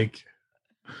butt shake.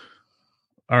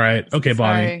 All right. Okay,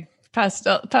 Bonnie.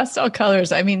 Pastel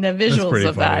colors. I mean, the visuals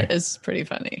of that is pretty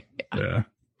funny. Yeah.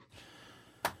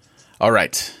 All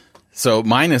right. So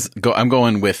mine is I'm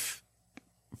going with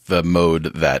the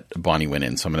mode that Bonnie went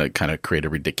in. So I'm going to kind of create a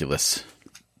ridiculous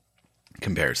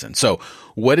comparison. So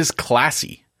what is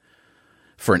classy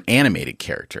for an animated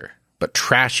character, but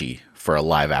trashy for a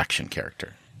live action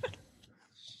character?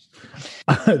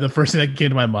 The first thing that came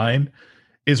to my mind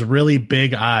is really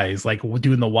big eyes, like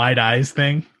doing the wide eyes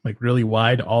thing, like really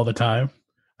wide all the time.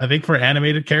 I think for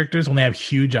animated characters, when they have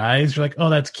huge eyes, you're like,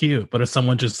 oh, that's cute. But if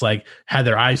someone just like had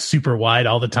their eyes super wide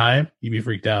all the time, you'd be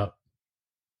freaked out.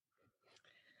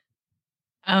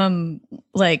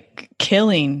 Like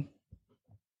killing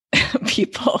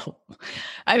people.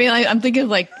 I mean, I'm thinking of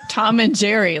like Tom and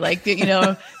Jerry, like, you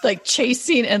know, like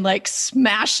chasing and like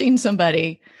smashing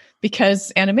somebody,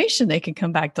 because animation, they can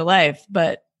come back to life.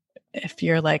 But if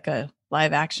you're like a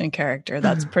live action character,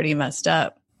 that's pretty messed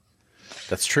up.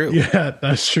 That's true. Yeah,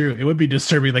 that's true. It would be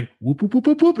disturbing, like whoop, whoop, whoop,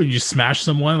 whoop, whoop, and you smash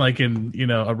someone like in, you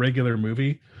know, a regular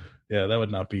movie. Yeah, that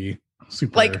would not be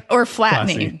super like, or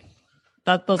flattening.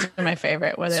 Those are my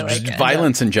favorite. Where they so like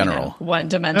violence in general, you know, one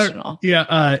dimensional.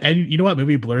 And you know what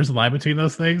movie blurs the line between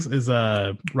those things is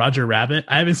Roger Rabbit.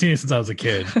 I haven't seen it since I was a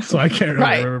kid, so I can't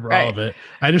really remember all of it.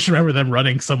 I just remember them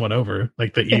running someone over,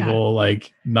 like the evil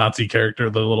like Nazi character,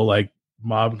 the little like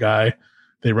mob guy.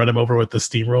 They run him over with the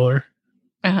steamroller.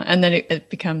 And then it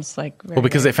becomes like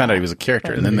because they found out he was a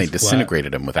character, and then they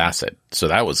disintegrated him with acid. So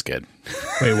that was good.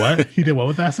 Wait, what? He did what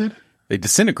with acid? They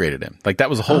disintegrated him. Like that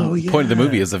was the whole point of the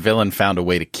movie, is the villain found a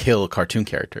way to kill cartoon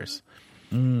characters.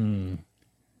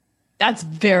 That's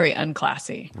very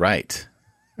unclassy. Right.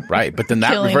 But then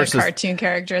that Killing reverses a cartoon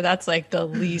character. That's like the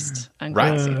least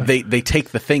unclassy. Right. They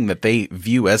take the thing that they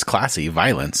view as classy,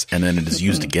 violence, and then it is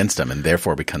used against them, and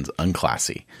therefore becomes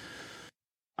unclassy.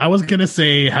 I was gonna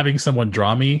say having someone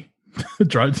draw me,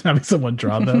 having someone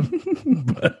draw them,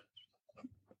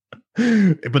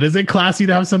 but is it classy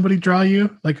to have somebody draw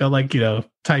you like a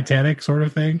Titanic sort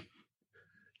of thing?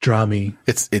 Draw me.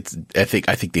 It's. I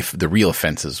think the real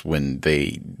offense is when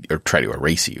they try to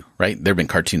erase you. Right. There've been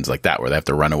cartoons like that where they have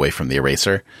to run away from the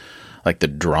eraser. Like the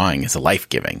drawing is life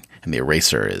giving, and the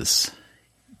eraser is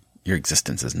your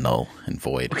existence is null and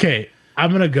void. Okay,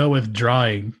 I'm gonna go with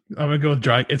drawing.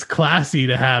 It's classy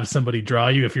to have somebody draw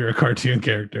you if you're a cartoon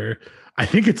character. I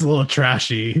think it's a little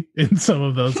trashy in some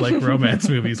of those like romance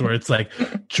movies where it's like,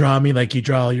 draw me like you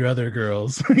draw all your other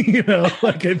girls.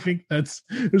 Like I think there's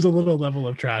a little level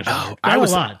of trash. Oh,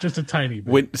 just a tiny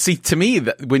bit. To me,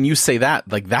 when you say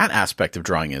that, like that aspect of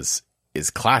drawing is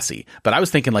classy. But I was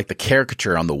thinking like the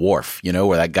caricature on the wharf,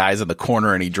 where that guy's in the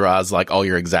corner and he draws like all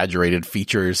your exaggerated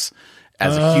features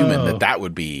as a human, that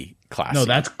would be classy. No,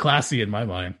 that's classy in my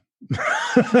mind.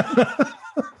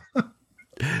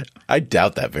 I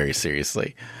doubt that very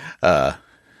seriously,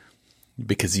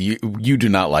 because you do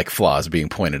not like flaws being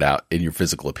pointed out in your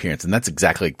physical appearance, and that's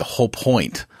exactly like the whole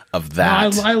point of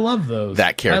that. No, I love those.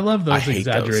 That character, I love those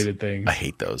exaggerated things. I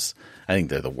hate those. I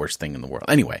think they're the worst thing in the world.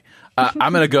 Anyway,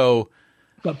 I'm gonna go.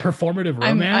 But performative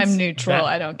romance, I'm neutral.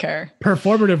 I don't care.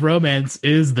 Performative romance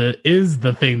is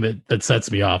the thing that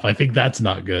sets me off. I think that's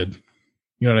not good.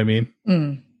 You know what I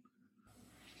mean?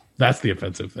 That's the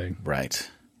offensive thing, right?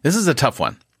 This is a tough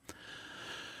one,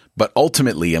 but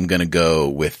ultimately I'm going to go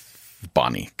with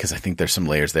Bonnie because I think there's some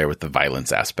layers there with the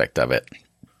violence aspect of it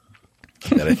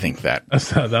that I think that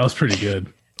that was pretty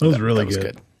good. That was really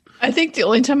good. I think the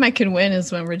only time I can win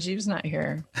is when Rajiv's not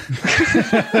here.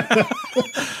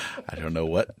 I don't know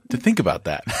what to think about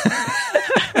that.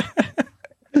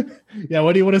 Yeah,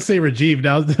 what do you want to say, Rajiv?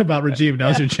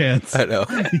 Now's your chance. I know.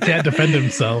 He can't defend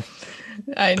himself.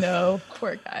 I know.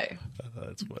 Poor guy. Oh,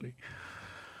 that's funny.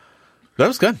 That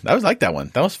was good. I was like that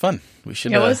one. That was fun. We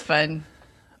should. It was fun.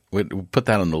 We'll put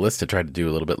that on the list to try to do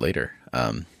a little bit later,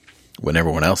 when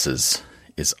everyone else is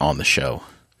on the show.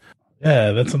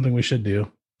 Yeah, that's something we should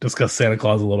do. Discuss Santa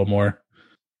Claus a little more.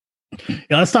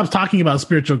 Yeah, let's stop talking about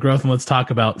spiritual growth and let's talk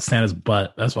about Santa's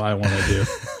butt. That's what I want to do.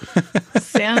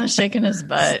 Santa shaking his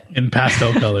butt in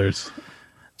pastel colors.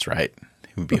 That's right.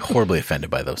 He would be horribly offended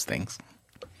by those things.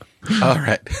 All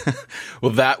right.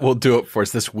 Well, that will do it for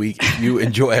us this week. If you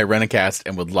enjoy Irenicast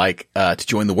and would like to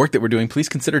join the work that we're doing, please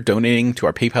consider donating to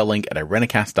our PayPal link at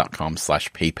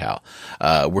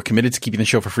irenicast.com/PayPal. We're committed to keeping the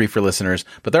show for free for listeners,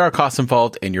 but there are costs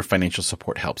involved and your financial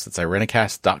support helps. It's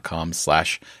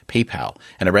irenicast.com/PayPal.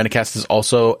 And Irenicast is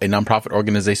also a nonprofit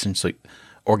organization,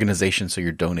 so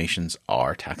your donations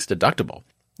are tax deductible.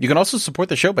 You can also support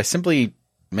the show by simply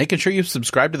making sure you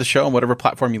subscribe to the show on whatever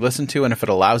platform you listen to, and if it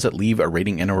allows it, leave a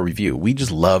rating and a review. We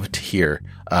just love to hear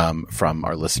from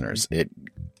our listeners.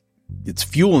 It's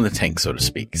fuel in the tank, so to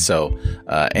speak. So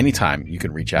anytime you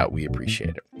can reach out, we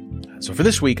appreciate it. So for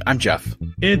this week, I'm Jeff.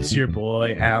 It's your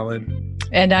boy, Alan.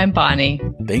 And I'm Bonnie.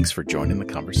 Thanks for joining the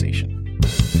conversation.